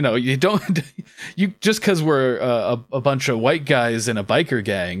ain't, you don't, you just because we're a bunch of white guys in a biker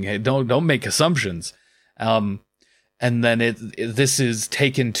gang, hey, don't make assumptions. And then this is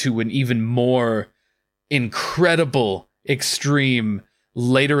taken to an even more incredible extreme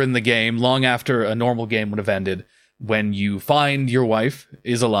later in the game, long after a normal game would have ended, when you find your wife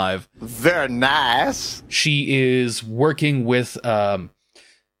is alive. Very nice. She is working with a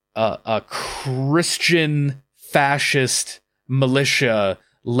Christian fascist militia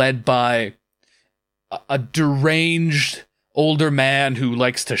led by a deranged older man who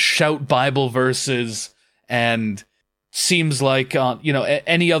likes to shout Bible verses and seems like,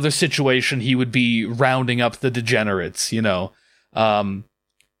 any other situation he would be rounding up the degenerates,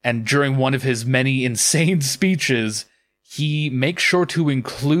 and during one of his many insane speeches, he makes sure to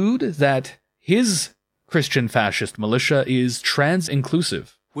include that his Christian fascist militia is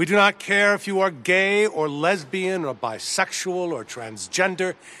trans-inclusive. We do not care if you are gay or lesbian or bisexual or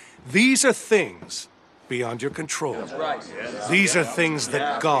transgender. These are things beyond your control. These are things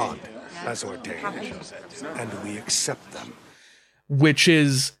that God has ordained, and we accept them. Which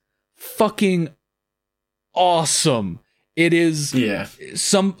is fucking awesome. It is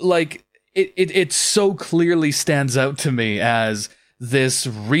it so clearly stands out to me as this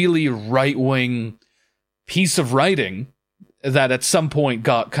really right-wing piece of writing that at some point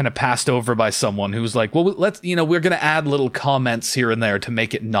got kind of passed over by someone who was like, well, let's, we're going to add little comments here and there to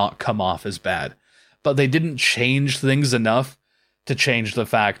make it not come off as bad. But they didn't change things enough to change the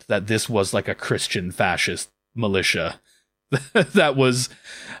fact that this was like a Christian fascist militia that was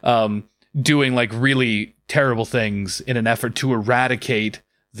doing like really terrible things in an effort to eradicate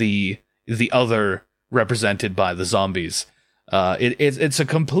the other represented by the zombies. It's a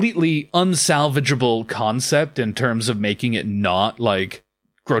completely unsalvageable concept in terms of making it not like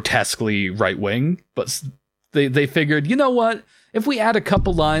grotesquely right wing, but they figured, you know what? If we add a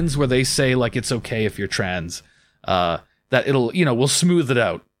couple lines where they say like it's okay if you're trans, that it'll we'll smooth it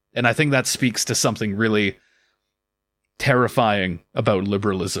out. And I think that speaks to something really terrifying about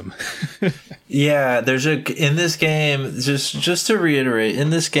liberalism. Yeah, in this game, just to reiterate, in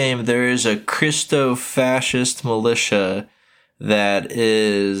this game there is a Christo-fascist militia that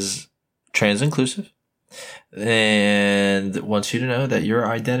is trans-inclusive and wants you to know that your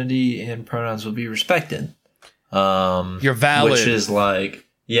identity and pronouns will be respected. You're valid. Which is like,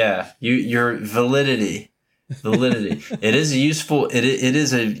 your validity. It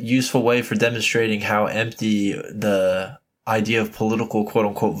is a useful way for demonstrating how empty the idea of political quote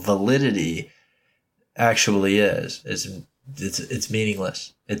unquote validity actually is. It's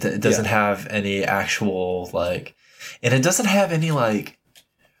meaningless. It doesn't have any actual and it doesn't have any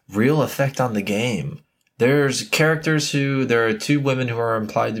real effect on the game. There's characters there are two women who are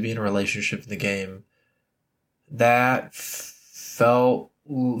implied to be in a relationship in the game that felt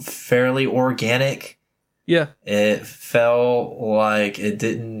fairly organic. Yeah. It felt like it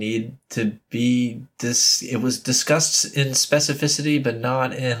didn't need to be it was discussed in specificity, but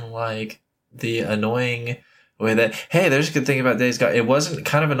not in the annoying way that, hey, there's a good thing about Days Gone. It wasn't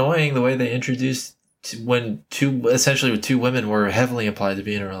kind of annoying the way they introduced when two women were heavily implied to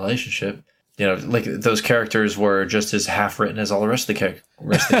be in a relationship. like those characters were just as half written as all the rest of the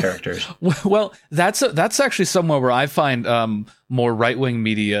characters. Well, that's actually somewhere where I find more right-wing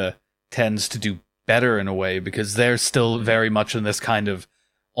media tends to do better in a way, because they're still very much in this kind of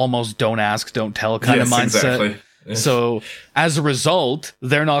almost don't ask, don't tell kind of mindset. Exactly. So as a result,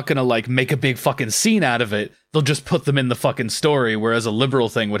 they're not going to like make a big fucking scene out of it. They'll just put them in the fucking story. Whereas a liberal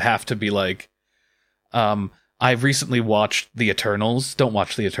thing would have to be like, I've recently watched The Eternals. Don't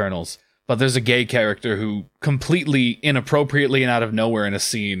watch The Eternals. But there's a gay character who completely inappropriately and out of nowhere in a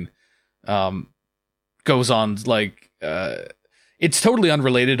scene goes on like, it's totally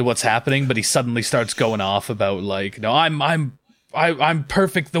unrelated to what's happening, but he suddenly starts going off about like, no, I'm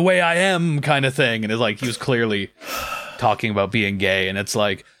perfect the way I am kind of thing. And it's like, he was clearly talking about being gay. And it's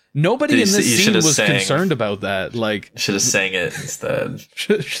like, nobody in this scene was concerned about that. Like, should have sang it instead.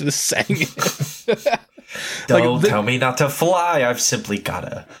 should have sang it. Don't tell me not to fly. I've simply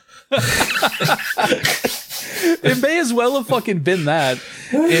gotta. It may as well have fucking been that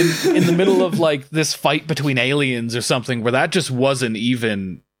in the middle of like this fight between aliens or something, where that just wasn't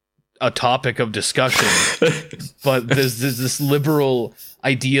even a topic of discussion. But there's this liberal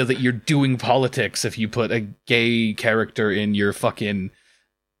idea that you're doing politics if you put a gay character in your fucking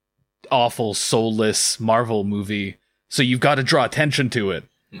awful soulless Marvel movie. So you've got to draw attention to it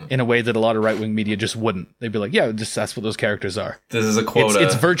in a way that a lot of right-wing media just wouldn't. They'd be like, yeah, just that's what those characters are. This is a quota.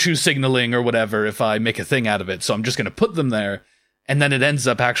 It's virtue signaling or whatever if I make a thing out of it. So I'm just going to put them there. And then it ends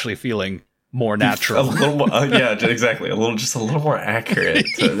up actually feeling more natural. A little more, yeah, exactly. Just a little more accurate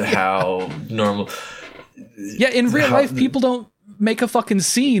to how normal. Yeah, in real life, people don't make a fucking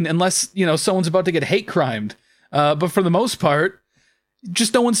scene unless, someone's about to get hate crimed. But for the most part,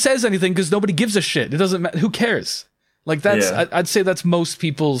 just no one says anything because nobody gives a shit. It doesn't matter. Who cares? Like I'd say that's most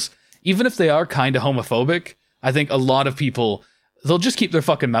people's, even if they are kind of homophobic, I think a lot of people, they'll just keep their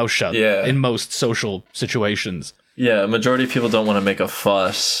fucking mouth shut in most social situations. Yeah, a majority of people don't want to make a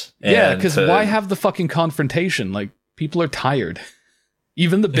fuss. Yeah, because why have the fucking confrontation? Like, people are tired.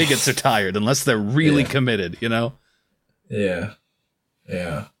 Even the bigots are tired, unless they're really committed, Yeah.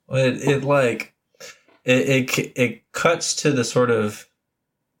 Yeah. It cuts to the sort of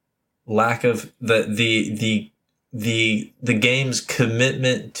lack of the game's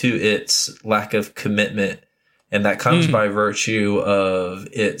commitment to its lack of commitment. And that comes by virtue of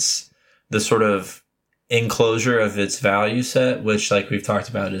the sort of enclosure of its value set, which, like we've talked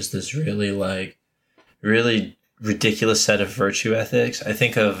about, is this really ridiculous set of virtue ethics. I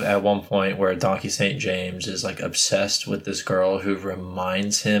think of at one point where Donkey St. James is like obsessed with this girl who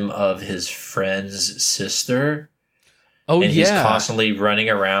reminds him of his friend's sister. Oh, and he's constantly running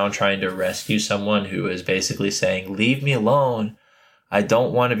around trying to rescue someone who is basically saying, leave me alone. I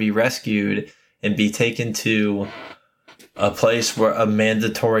don't want to be rescued and be taken to a place where a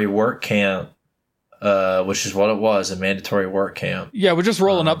mandatory work camp, which is what it was, a mandatory work camp. Yeah, we're just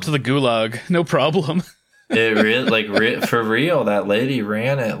rolling up to the gulag. No problem. It really, for real, that lady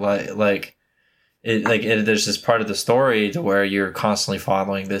ran it there's this part of the story to where you're constantly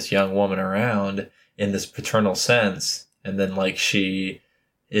following this young woman around in this paternal sense. And then she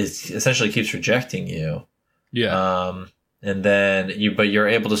is essentially keeps rejecting you. Yeah. And then you're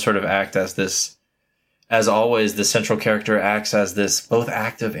able to sort of act as this, as always, the central character acts as this both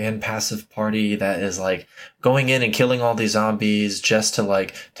active and passive party that is like going in and killing all these zombies just to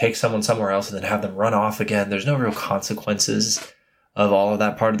take someone somewhere else and then have them run off again. There's no real consequences of all of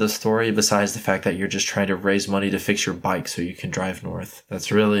that part of the story besides the fact that you're just trying to raise money to fix your bike so you can drive north.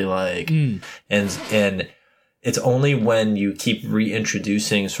 That's really and it's only when you keep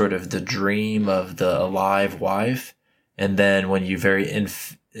reintroducing sort of the dream of the alive wife, and then when you in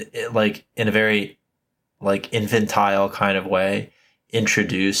a very infantile kind of way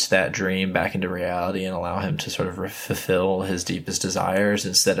introduce that dream back into reality and allow him to sort of fulfill his deepest desires,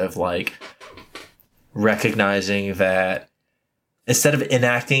 instead of recognizing that, instead of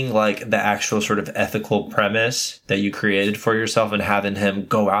enacting the actual sort of ethical premise that you created for yourself and having him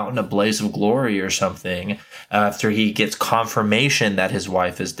go out in a blaze of glory or something after he gets confirmation that his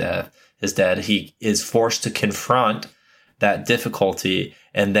wife is dead, he is forced to confront that difficulty.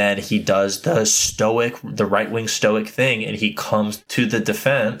 And then he does the right-wing stoic thing, and he comes to the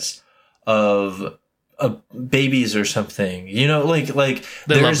defense of babies or something. They love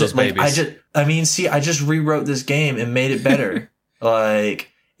those babies. I just rewrote this game and made it better. And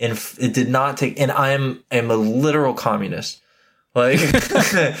it did not take, and I am a literal communist.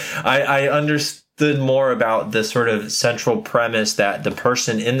 I understood more about the sort of central premise that the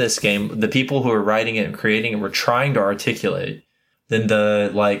person in this game, the people who are writing it and creating it, were trying to articulate than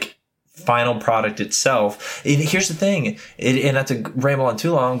the final product itself. And here's the thing, and not to ramble on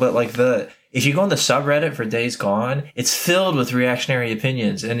too long, but if you go on the subreddit for Days Gone, it's filled with reactionary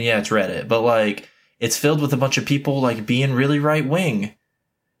opinions. And yeah, it's Reddit, but like it's filled with a bunch of people like being really right wing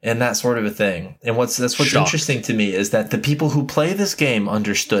and that sort of a thing. And what's interesting to me is that the people who play this game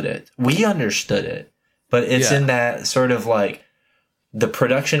understood it. We understood it, but it's in that sort of like the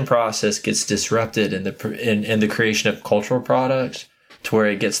production process gets disrupted in the creation of cultural products to where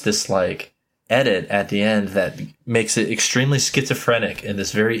it gets this like edit at the end that makes it extremely schizophrenic in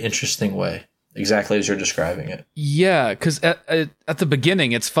this very interesting way. Exactly as you're describing it. Yeah, because at the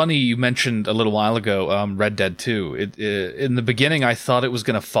beginning, it's funny you mentioned a little while ago Red Dead 2. In the beginning, I thought it was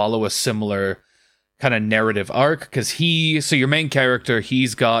going to follow a similar kind of narrative arc, because so your main character,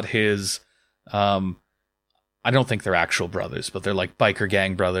 he's got his, I don't think they're actual brothers, but they're like biker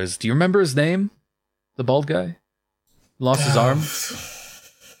gang brothers. Do you remember his name? The bald guy? Lost his arm?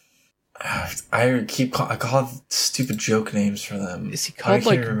 I call stupid joke names for them. Is he called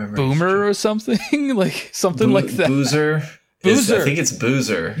like Boomer or something? Like something like that. Boozer. I think it's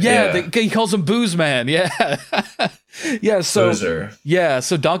Boozer. Yeah. He calls him Booze Man. Yeah. Yeah. So Boozer. Yeah.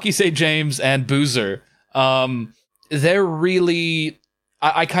 So Donkey St. James and Boozer. They're really.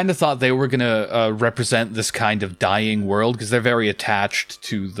 I kind of thought they were gonna represent this kind of dying world, because they're very attached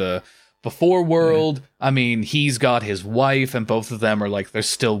to the before world. I mean, he's got his wife, and both of them are like, they're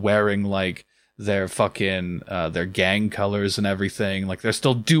still wearing like their fucking their gang colors and everything. Like they're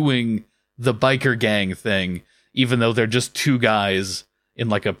still doing the biker gang thing, even though they're just two guys in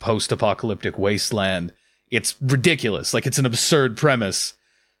like a post-apocalyptic wasteland. It's ridiculous. Like it's an absurd premise.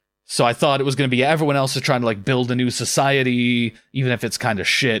 So I thought it was going to be everyone else is trying to like build a new society, even if it's kind of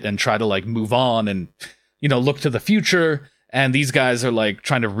shit, and try to like move on and, you know, look to the future. And these guys are like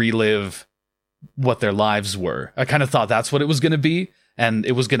trying to relive what their lives were. I kind of thought that's what it was going to be. And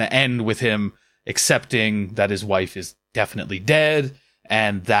it was going to end with him accepting that his wife is definitely dead,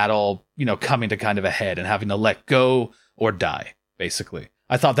 and that all, you know, coming to kind of a head and having to let go or die, basically.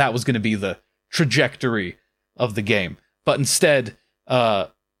 I thought that was going to be the trajectory of the game. But instead,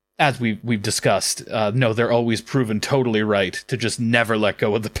 as we've discussed, no, they're always proven totally right to just never let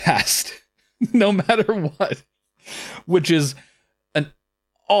go of the past, no matter what. Which is an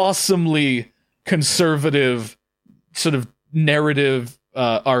awesomely conservative sort of narrative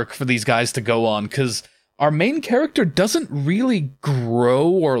arc for these guys to go on, because our main character doesn't really grow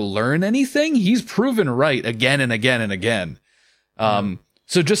or learn anything. He's proven right again and again and again.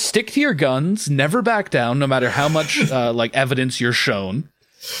 So just stick to your guns, never back down, no matter how much like evidence you're shown,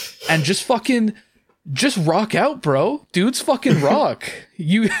 and just rock out, bro. Dudes fucking rock.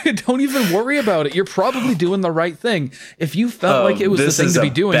 You don't even worry about it. You're probably doing the right thing. If you felt like it was the thing to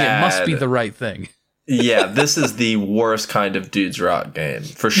be doing, it must be the right thing. Yeah, this is the worst kind of dudes rock game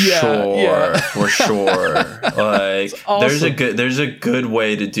for sure. For sure. Like awesome. there's a good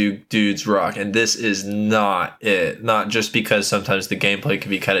way to do dudes rock, and this is not it. Not just because sometimes the gameplay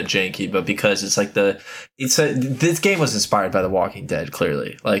can be kind of janky, but because it's like this game was inspired by The Walking Dead.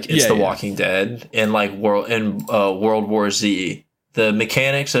 Clearly, like it's The Walking Dead and like World War Z. The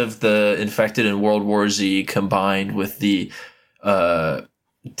mechanics of the infected in World War Z combined with the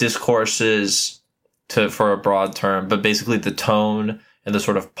discourses, for a broad term, but basically the tone and the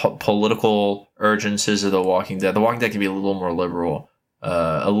sort of political urgencies of The Walking Dead. The Walking Dead can be a little more liberal,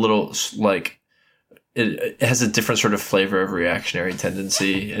 a little like it has a different sort of flavor of reactionary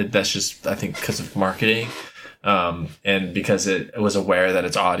tendency. That's just, I think, because of marketing, and because it was aware that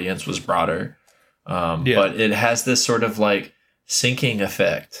its audience was broader. But it has this sort of like sinking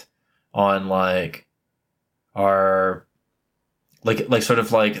effect on like our like sort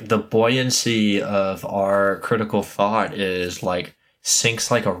of like the buoyancy of our critical thought is like sinks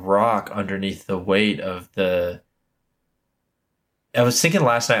like a rock underneath the weight of the. I was thinking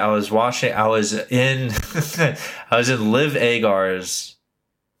last night, I was in Liv Agar's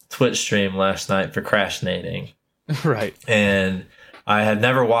Twitch stream last night for Crashnating. Right. And I had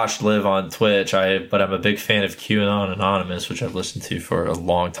never watched Liv on Twitch, but I'm a big fan of QAnon Anonymous, which I've listened to for a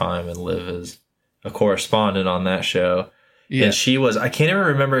long time, and Liv is a correspondent on that show. Yeah. And she was, I can't even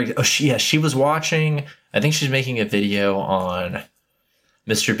remember. Oh, she was watching, I think she's making a video on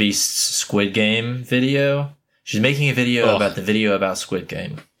Mr. Beast's Squid Game video. She's making a video about the video about Squid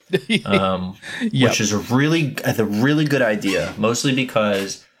Game, which is a really good idea, mostly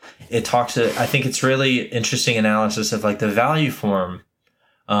because it talks to, I think it's really interesting analysis of like the value form,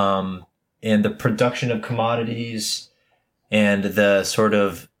 and the production of commodities and the sort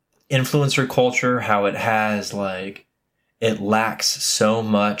of influencer culture, how it has like, it lacks so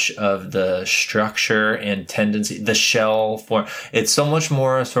much of the structure and tendency, the shell form. It's so much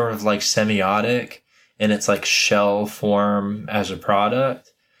more sort of like semiotic in its like shell form as a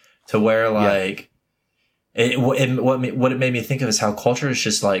product, to where like what it made me think of is how culture is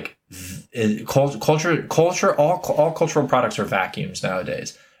just like culture. All cultural products are vacuums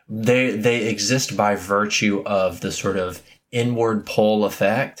nowadays. They exist by virtue of the sort of inward pull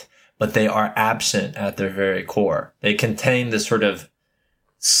effect, but they are absent at their very core. They contain this sort of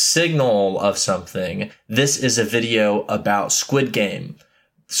signal of something. This is a video about Squid Game.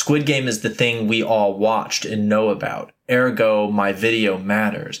 Squid Game is the thing we all watched and know about. Ergo, my video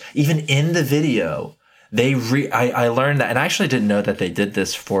matters. Even in the video, I learned that, and I actually didn't know that they did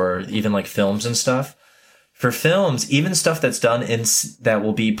this for even like films and stuff. For films, even stuff that's done that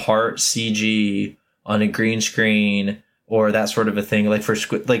will be part CG on a green screen or that sort of a thing, like for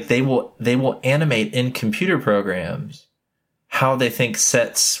Squid, like they will animate in computer programs how they think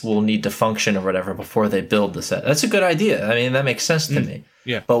sets will need to function or whatever before they build the set. That's a good idea. I mean, that makes sense to me.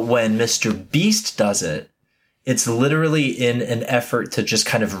 Yeah. But when Mr. Beast does it, it's literally in an effort to just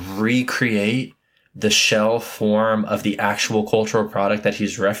kind of recreate the shell form of the actual cultural product that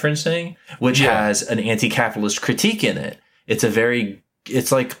he's referencing, which has an anti-capitalist critique in it. It's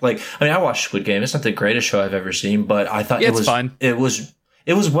like, I mean, I watched Squid Game. It's not the greatest show I've ever seen, but I thought it was fine. It was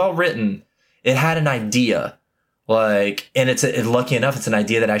well written. It had an idea. Like, and it's lucky enough, it's an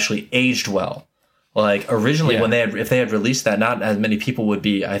idea that actually aged well. Like originally if they had released that, not as many people would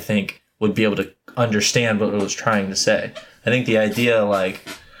be able to understand what it was trying to say. I think the idea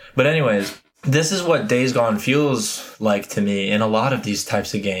but anyways, this is what Days Gone feels like to me in a lot of these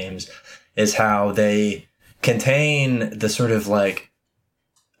types of games, is how they contain the sort of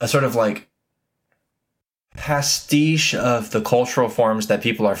pastiche of the cultural forms that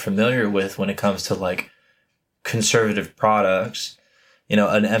people are familiar with when it comes to like conservative products,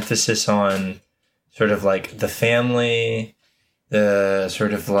 an emphasis on sort of like the family, the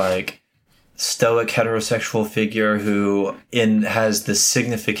sort of like stoic heterosexual figure who has the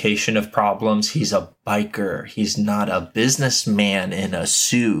signification of problems. He's a biker. He's not a businessman in a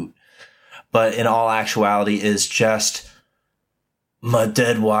suit, but in all actuality is just my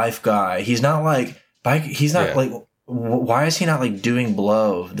dead wife guy. He's not like he's not like, why is he not like doing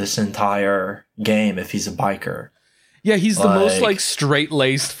blow this entire game if he's a biker? Yeah, he's the most like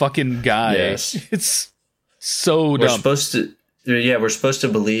straight-laced fucking guy. Yes. It's so dumb. We're supposed to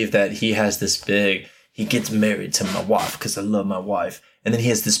believe that he has this he gets married to my wife because I love my wife. And then he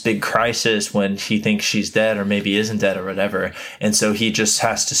has this big crisis when he thinks she's dead or maybe isn't dead or whatever. And so he just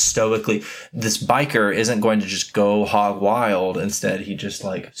has to stoically, this biker isn't going to just go hog wild. Instead, he just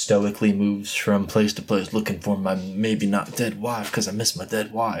like stoically moves from place to place looking for my maybe not dead wife because I miss my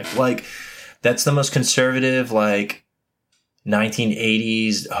dead wife. Like, that's the most conservative, like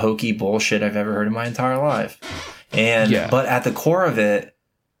 1980s hokey bullshit I've ever heard in my entire life. But at the core of it,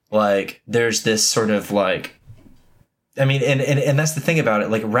 like, there's this sort of like, I mean, and that's the thing about it.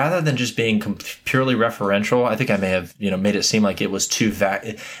 Like, rather than just being purely referential, I think I may have, made it seem like it was too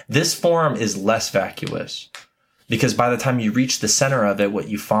this form is less vacuous, because by the time you reach the center of it, what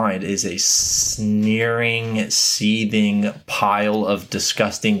you find is a sneering, seething pile of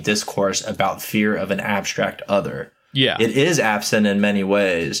disgusting discourse about fear of an abstract other. Yeah. It is absent in many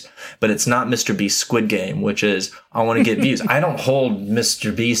ways, but it's not Mr. Beast's Squid Game, which is, I want to get views. I don't hold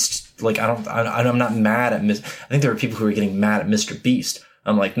Mr. Beast, like, I'm not mad at I think there are people who are getting mad at Mr. Beast.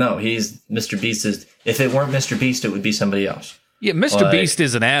 I'm like, no, Mr. Beast is, if it weren't Mr. Beast, it would be somebody else. Yeah, Mr. Beast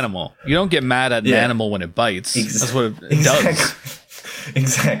is an animal. You don't get mad at an animal when it bites. That's what it does.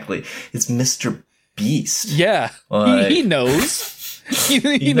 Exactly. It's Mr. Beast. Yeah. He knows.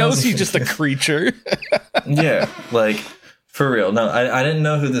 He knows he's just a creature. Yeah, like, for real. No, I didn't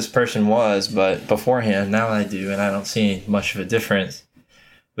know who this person was, but beforehand, now I do, and I don't see much of a difference.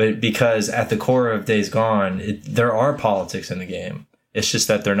 But because at the core of Days Gone, there are politics in the game. It's just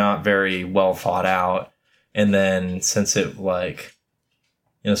that they're not very well thought out. And then since it, like,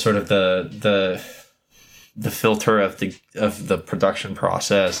 sort of the filter of the production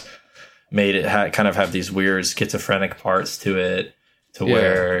process made it kind of have these weird schizophrenic parts to it.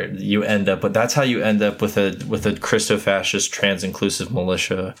 Where you end up, but that's how you end up with a Christo-fascist trans-inclusive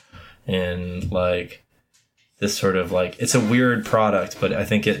militia, and like this sort of like, it's a weird product, but I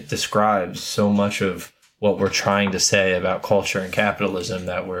think it describes so much of what we're trying to say about culture and capitalism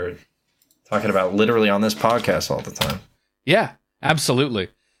that we're talking about literally on this podcast all the time. Yeah, absolutely.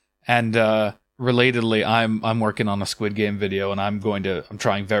 And relatedly, I'm working on a Squid Game video, and I'm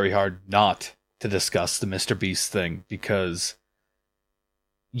trying very hard not to discuss the Mr. Beast thing, because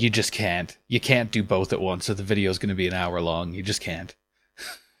you just can't. You can't do both at once, so the video is going to be an hour long. You just can't.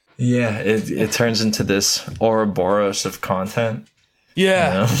 Yeah, it turns into this Ouroboros of content.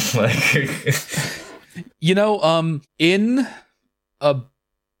 Yeah. In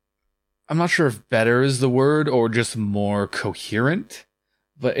I'm not sure if better is the word or just more coherent,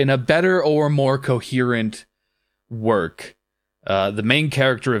 but in a better or more coherent work, the main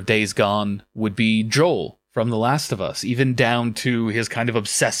character of Days Gone would be Joel from The Last of Us, even down to his kind of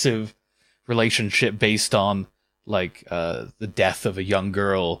obsessive relationship based on like the death of a young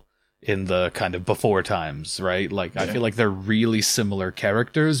girl in the kind of before times, right? Like, I feel like they're really similar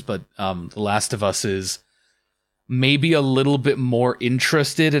characters, but The Last of Us is maybe a little bit more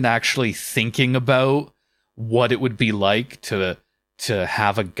interested in actually thinking about what it would be like to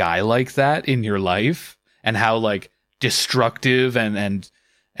have a guy like that in your life, and how like destructive and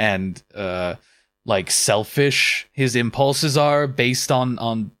like selfish his impulses are, based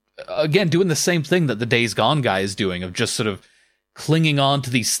on again doing the same thing that the Days Gone guy is doing, of just sort of clinging on to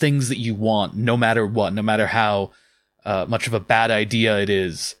these things that you want no matter what, no matter how much of a bad idea it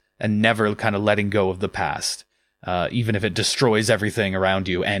is, and never kind of letting go of the past, even if it destroys everything around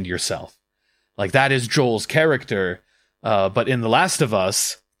you and yourself. Like, that is Joel's character, but in The Last of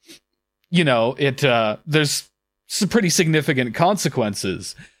Us, you know, there's some pretty significant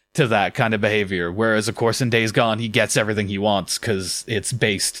consequences to that kind of behavior, whereas of course in Days Gone he gets everything he wants because it's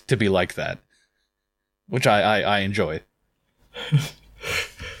based to be like that, which I enjoy.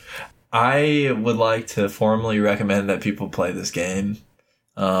 I would like to formally recommend that people play this game.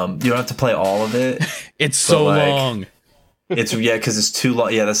 You don't have to play all of it. It's so like, long. It's because it's too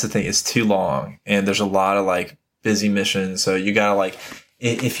long. Yeah, that's the thing. It's too long, and there's a lot of like busy missions. So you gotta like,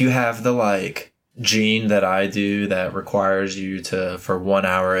 if you have the like gene that I do that requires you to, for 1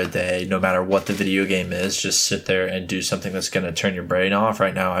 hour a day, no matter what the video game is, just sit there and do something that's going to turn your brain off.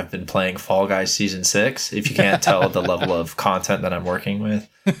 Right now I've been playing Fall Guys Season 6, if you can't tell the level of content that I'm working with.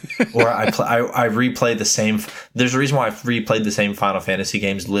 Or I replay the same, there's a reason why I've replayed the same Final Fantasy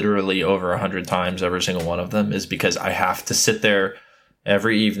games literally over 100 times, every single one of them, is because I have to sit there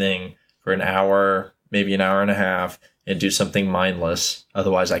every evening for an hour, maybe an hour and a half, and do something mindless.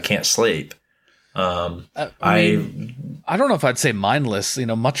 Otherwise I can't sleep. I don't know if I'd say mindless. You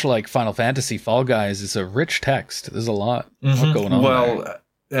know, much like Final Fantasy, Fall Guys is a rich text. There's a lot going on. Well,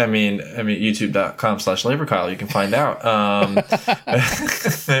 there. I mean, youtube.com/LaborKyle. You can find out.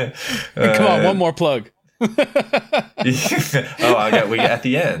 Come on, one more plug. We got at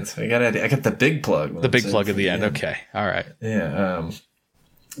the end. I got the big plug. The big plug at the end. Okay, all right. Yeah.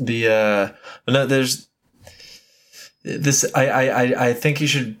 No, there's. This I think you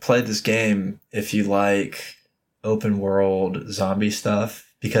should play this game if you like open world zombie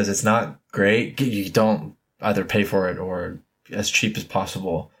stuff, because it's not great. You don't either pay for it or as cheap as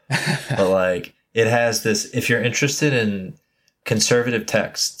possible. But like, it has this, if you're interested in conservative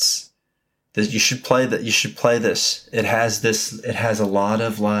texts, that you should play this. It has a lot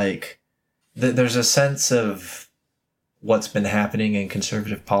of like, there's a sense of what's been happening in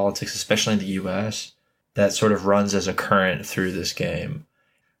conservative politics, especially in the US, that sort of runs as a current through this game.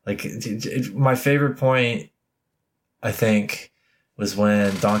 Like, my favorite point, I think, was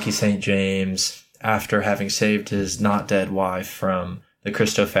when Donkey St. James, after having saved his not dead wife from the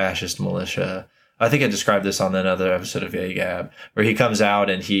Christo-fascist militia, I think I described this on another episode of AGAB, where he comes out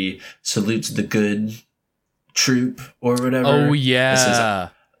and he salutes the good troop or whatever. Oh, yeah.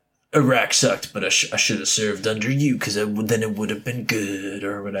 Iraq sucked, but I should have served under you because then it would have been good,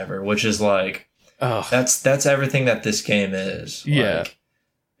 or whatever, which is like, oh, that's everything that this game is. Yeah. Like,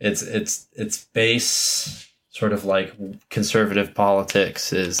 it's base sort of like conservative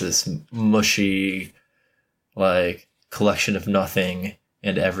politics is this mushy like collection of nothing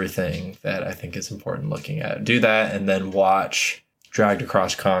and everything that I think is important looking at. Do that and then watch Dragged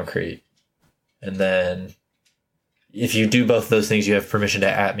Across Concrete. And then if you do both those things, you have permission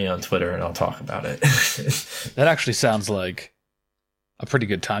to @ me on Twitter and I'll talk about it. That actually sounds like a pretty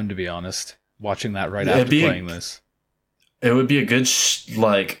good time, to be honest. Watching that right after playing this. It would be a good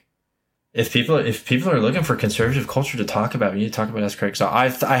like, if people are looking for conservative culture to talk about, we need to talk about S. Craig Zoller.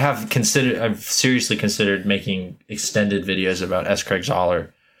 I've seriously considered making extended videos about S. Craig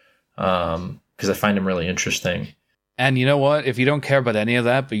Zoller, because I find him really interesting. And you know what? If you don't care about any of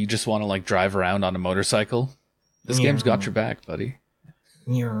that, but you just want to like drive around on a motorcycle, this game's got your back, buddy.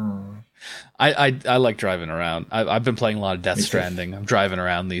 Yeah. I like driving around. I've been playing a lot of Death Stranding. I'm driving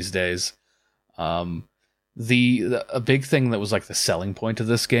around these days. A big thing that was like the selling point of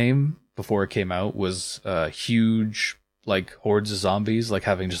this game before it came out was huge like hordes of zombies, like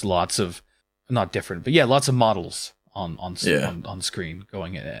having just lots of, not different, but yeah, lots of models on screen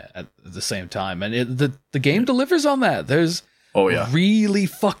going at the same time, and the game delivers on that. There's really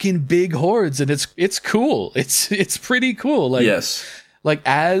fucking big hordes, and it's cool. It's pretty cool. Like, yes, like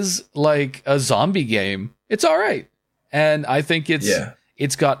as like a zombie game, it's all right, and I think it's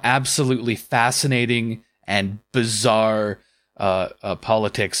it's got absolutely fascinating and bizarre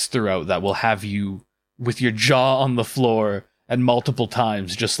politics throughout that will have you with your jaw on the floor and multiple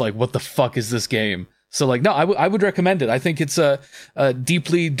times, just like, what the fuck is this game? So, like, no, I would recommend it. I think it's a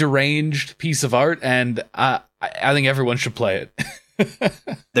deeply deranged piece of art, and I think everyone should play it.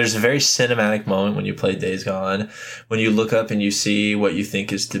 There's a very cinematic moment when you play Days Gone, when you look up and you see what you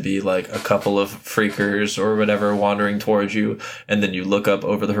think is to be like a couple of freakers or whatever wandering towards you, and then you look up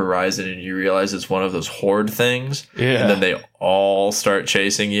over the horizon and you realize it's one of those horde things, and then they all start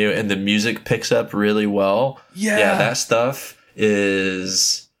chasing you, and the music picks up really well. Yeah, that stuff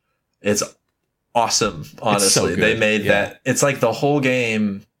it's awesome. Honestly, it's so they made that. It's like the whole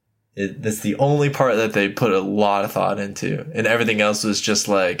game. That's the only part that they put a lot of thought into, and everything else was just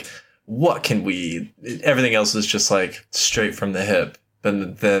like, everything else was just like straight from the hip.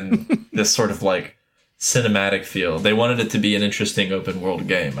 Then this sort of like cinematic feel. They wanted it to be an interesting open world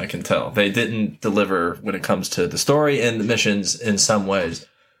game. I can tell they didn't deliver when it comes to the story and the missions in some ways.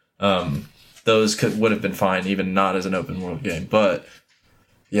 Those would have been fine, even not as an open world game. But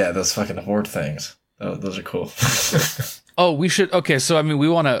yeah, those fucking horde things. Those are cool. Oh, we should. Okay, so I mean, we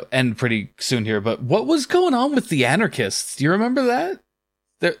want to end pretty soon here, but what was going on with the anarchists? Do you remember that?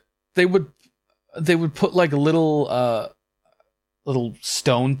 They would put like little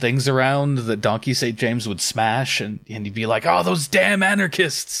stone things around that Donkey St. James would smash, and he'd be like, "Oh, those damn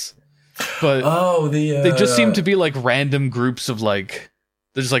anarchists!" But they just seem to be like random groups of like,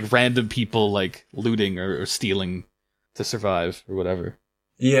 there's like random people like looting or stealing to survive or whatever.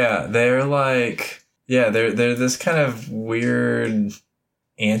 Yeah, they're like. Yeah, they're this kind of weird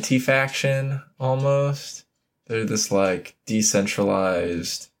anti-faction almost. They're this like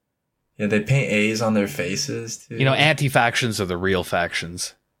decentralized. Yeah, they paint A's on their faces too. You know, anti-factions are the real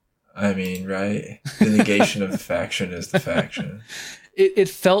factions. I mean, right? The negation of the faction is the faction. It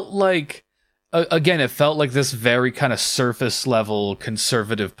felt like, again, it felt like this very kind of surface level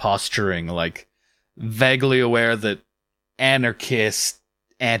conservative posturing, like vaguely aware that anarchist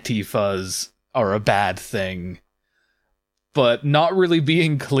Antifas are a bad thing, but not really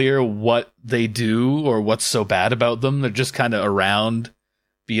being clear what they do or what's so bad about them. They're just kind of around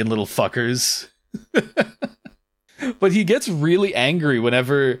being little fuckers. But he gets really angry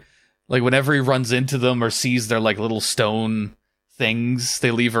whenever he runs into them or sees their like little stone things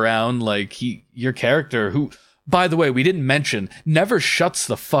they leave around. Like your character, who, by the way, we didn't mention, never shuts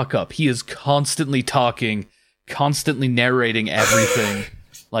the fuck up. He is constantly talking, constantly narrating everything.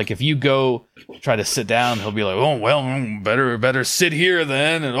 Like, if you go try to sit down, he'll be like, "Oh, well, better sit here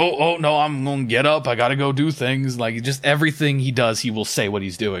then." And, oh, no, I'm going to get up. I got to go do things. Like, just everything he does, he will say what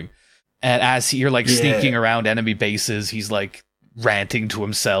he's doing. And as you're, like, sneaking around enemy bases, he's, like, ranting to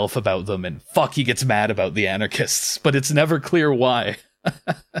himself about them. And fuck, he gets mad about the anarchists. But it's never clear why.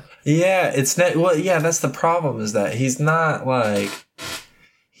 Yeah, it's not. Well, yeah, that's the problem, is that he's not, like...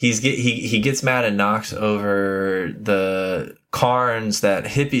 He gets mad and knocks over the cairns that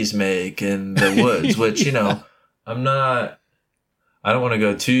hippies make in the woods, which, you know, I don't want to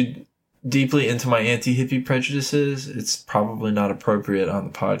go too deeply into my anti-hippie prejudices. It's probably not appropriate on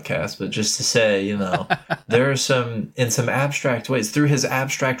the podcast, but just to say, you know, there are in some abstract ways, through his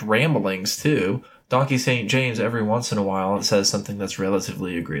abstract ramblings too, Donkey St. James every once in a while it says something that's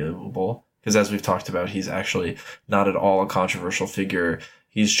relatively agreeable. Because as we've talked about, he's actually not at all a controversial figure.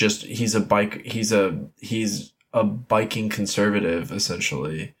 He's a biking conservative,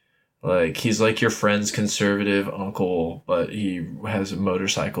 essentially. Like, he's like your friend's conservative uncle, but he has a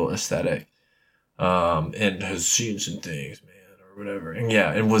motorcycle aesthetic. And has seen some things, man, or whatever. And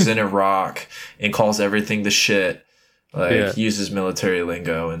yeah, and was in Iraq and calls everything the shit. Like, uses military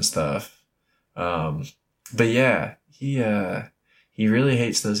lingo and stuff. But yeah, he really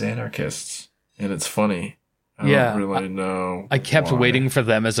hates those anarchists. And it's funny. I don't really know. I kept waiting for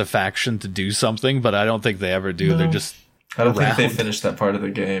them as a faction to do something, but I don't think they ever do. No. They're just I don't think they finished that part of the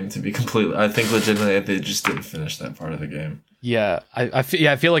game, to be completely... I think legitimately they just didn't finish that part of the game. Yeah, I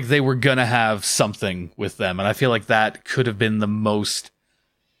feel like they were going to have something with them, and I feel like that could have been the most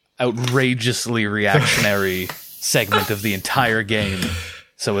outrageously reactionary segment of the entire game.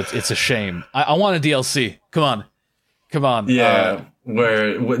 So it's a shame. I want a DLC. Come on. Yeah.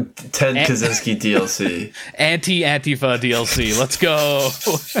 Where Ted Kaczynski DLC. Antifa DLC. Let's go.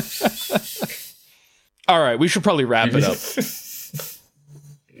 All right, we should probably wrap it up.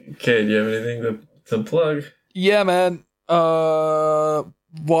 Okay, do you have anything to plug? Yeah, man.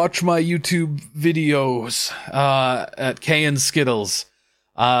 Watch my YouTube videos at K and Skittles.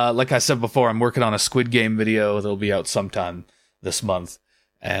 Like I said before, I'm working on a Squid Game video that'll be out sometime this month,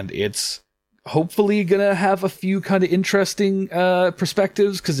 and it's hopefully gonna have a few kind of interesting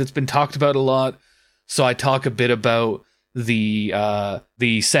perspectives, because it's been talked about a lot. So I talk a bit about the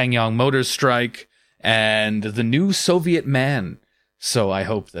SsangYong Motors strike and the new Soviet man. So I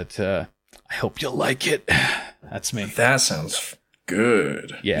hope that I hope you'll like it. That's me. That sounds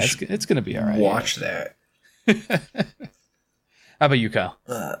good. Yeah, it's gonna be all right. Watch that. How about you, Kyle?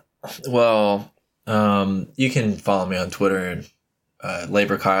 You can follow me on Twitter and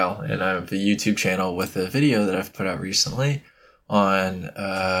Labor Kyle, and I have a YouTube channel with a video that I've put out recently on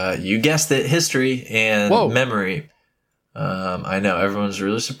you guessed it, history and memory. I know everyone's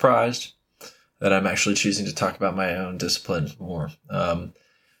really surprised that I'm actually choosing to talk about my own discipline more.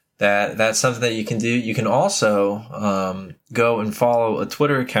 That's something that you can do. You can also go and follow a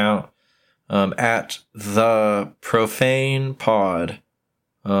Twitter account at the Profane Pod,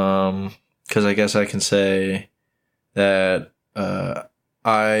 because I guess I can say that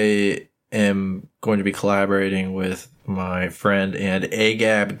I am going to be collaborating with my friend and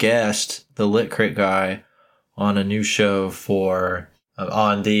AGAB guest, the Lit Crit guy, on a new show for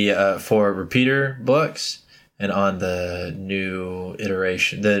Repeater Books, and on the new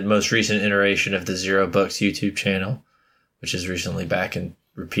iteration, the most recent iteration of the Zero Books YouTube channel, which is recently back in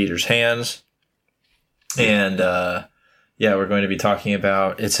Repeater's hands. And we're going to be talking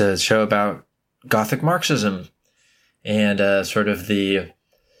about, it's a show about Gothic Marxism and sort of the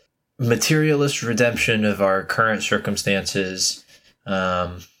materialist redemption of our current circumstances.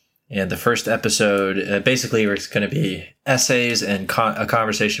 And the first episode, basically, it's going to be essays and a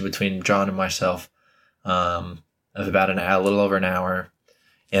conversation between John and myself of about a little over an hour.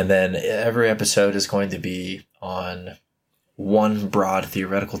 And then every episode is going to be on one broad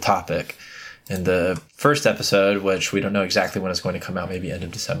theoretical topic. And the first episode, which we don't know exactly when it's going to come out, maybe end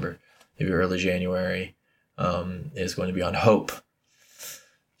of December, maybe early January, is going to be on hope.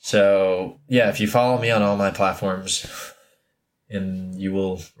 So, yeah, if you follow me on all my platforms, and you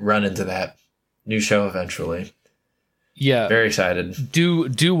will run into that new show eventually. Yeah. Very excited.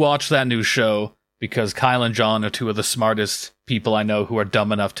 Do watch that new show, because Kyle and John are two of the smartest people I know who are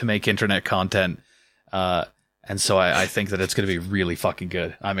dumb enough to make internet content. And so I think that it's going to be really fucking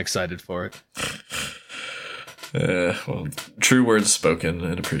good. I'm excited for it. Well, true words spoken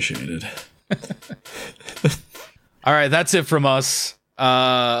and appreciated. All right, that's it from us.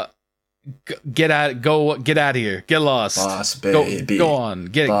 Get out of here. Get lost. Boss baby. Go on.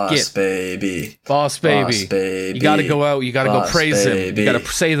 Boss baby. Boss baby. Boss baby. You gotta go out. You gotta go praise baby. him. You gotta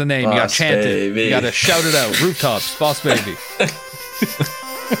say the name. Boss you gotta chant baby. it. You gotta shout it out. Rooftops. Boss baby.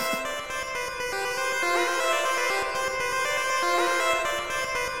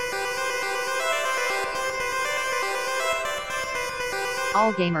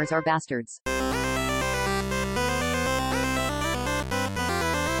 All gamers are bastards.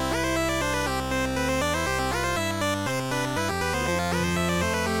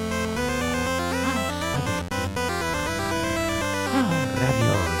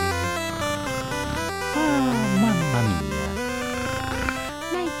 Ravioli. Mamma mia.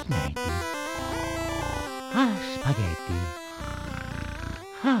 Nighty. Spaghetti.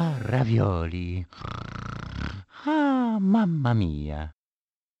 Ravioli. Mamma mia.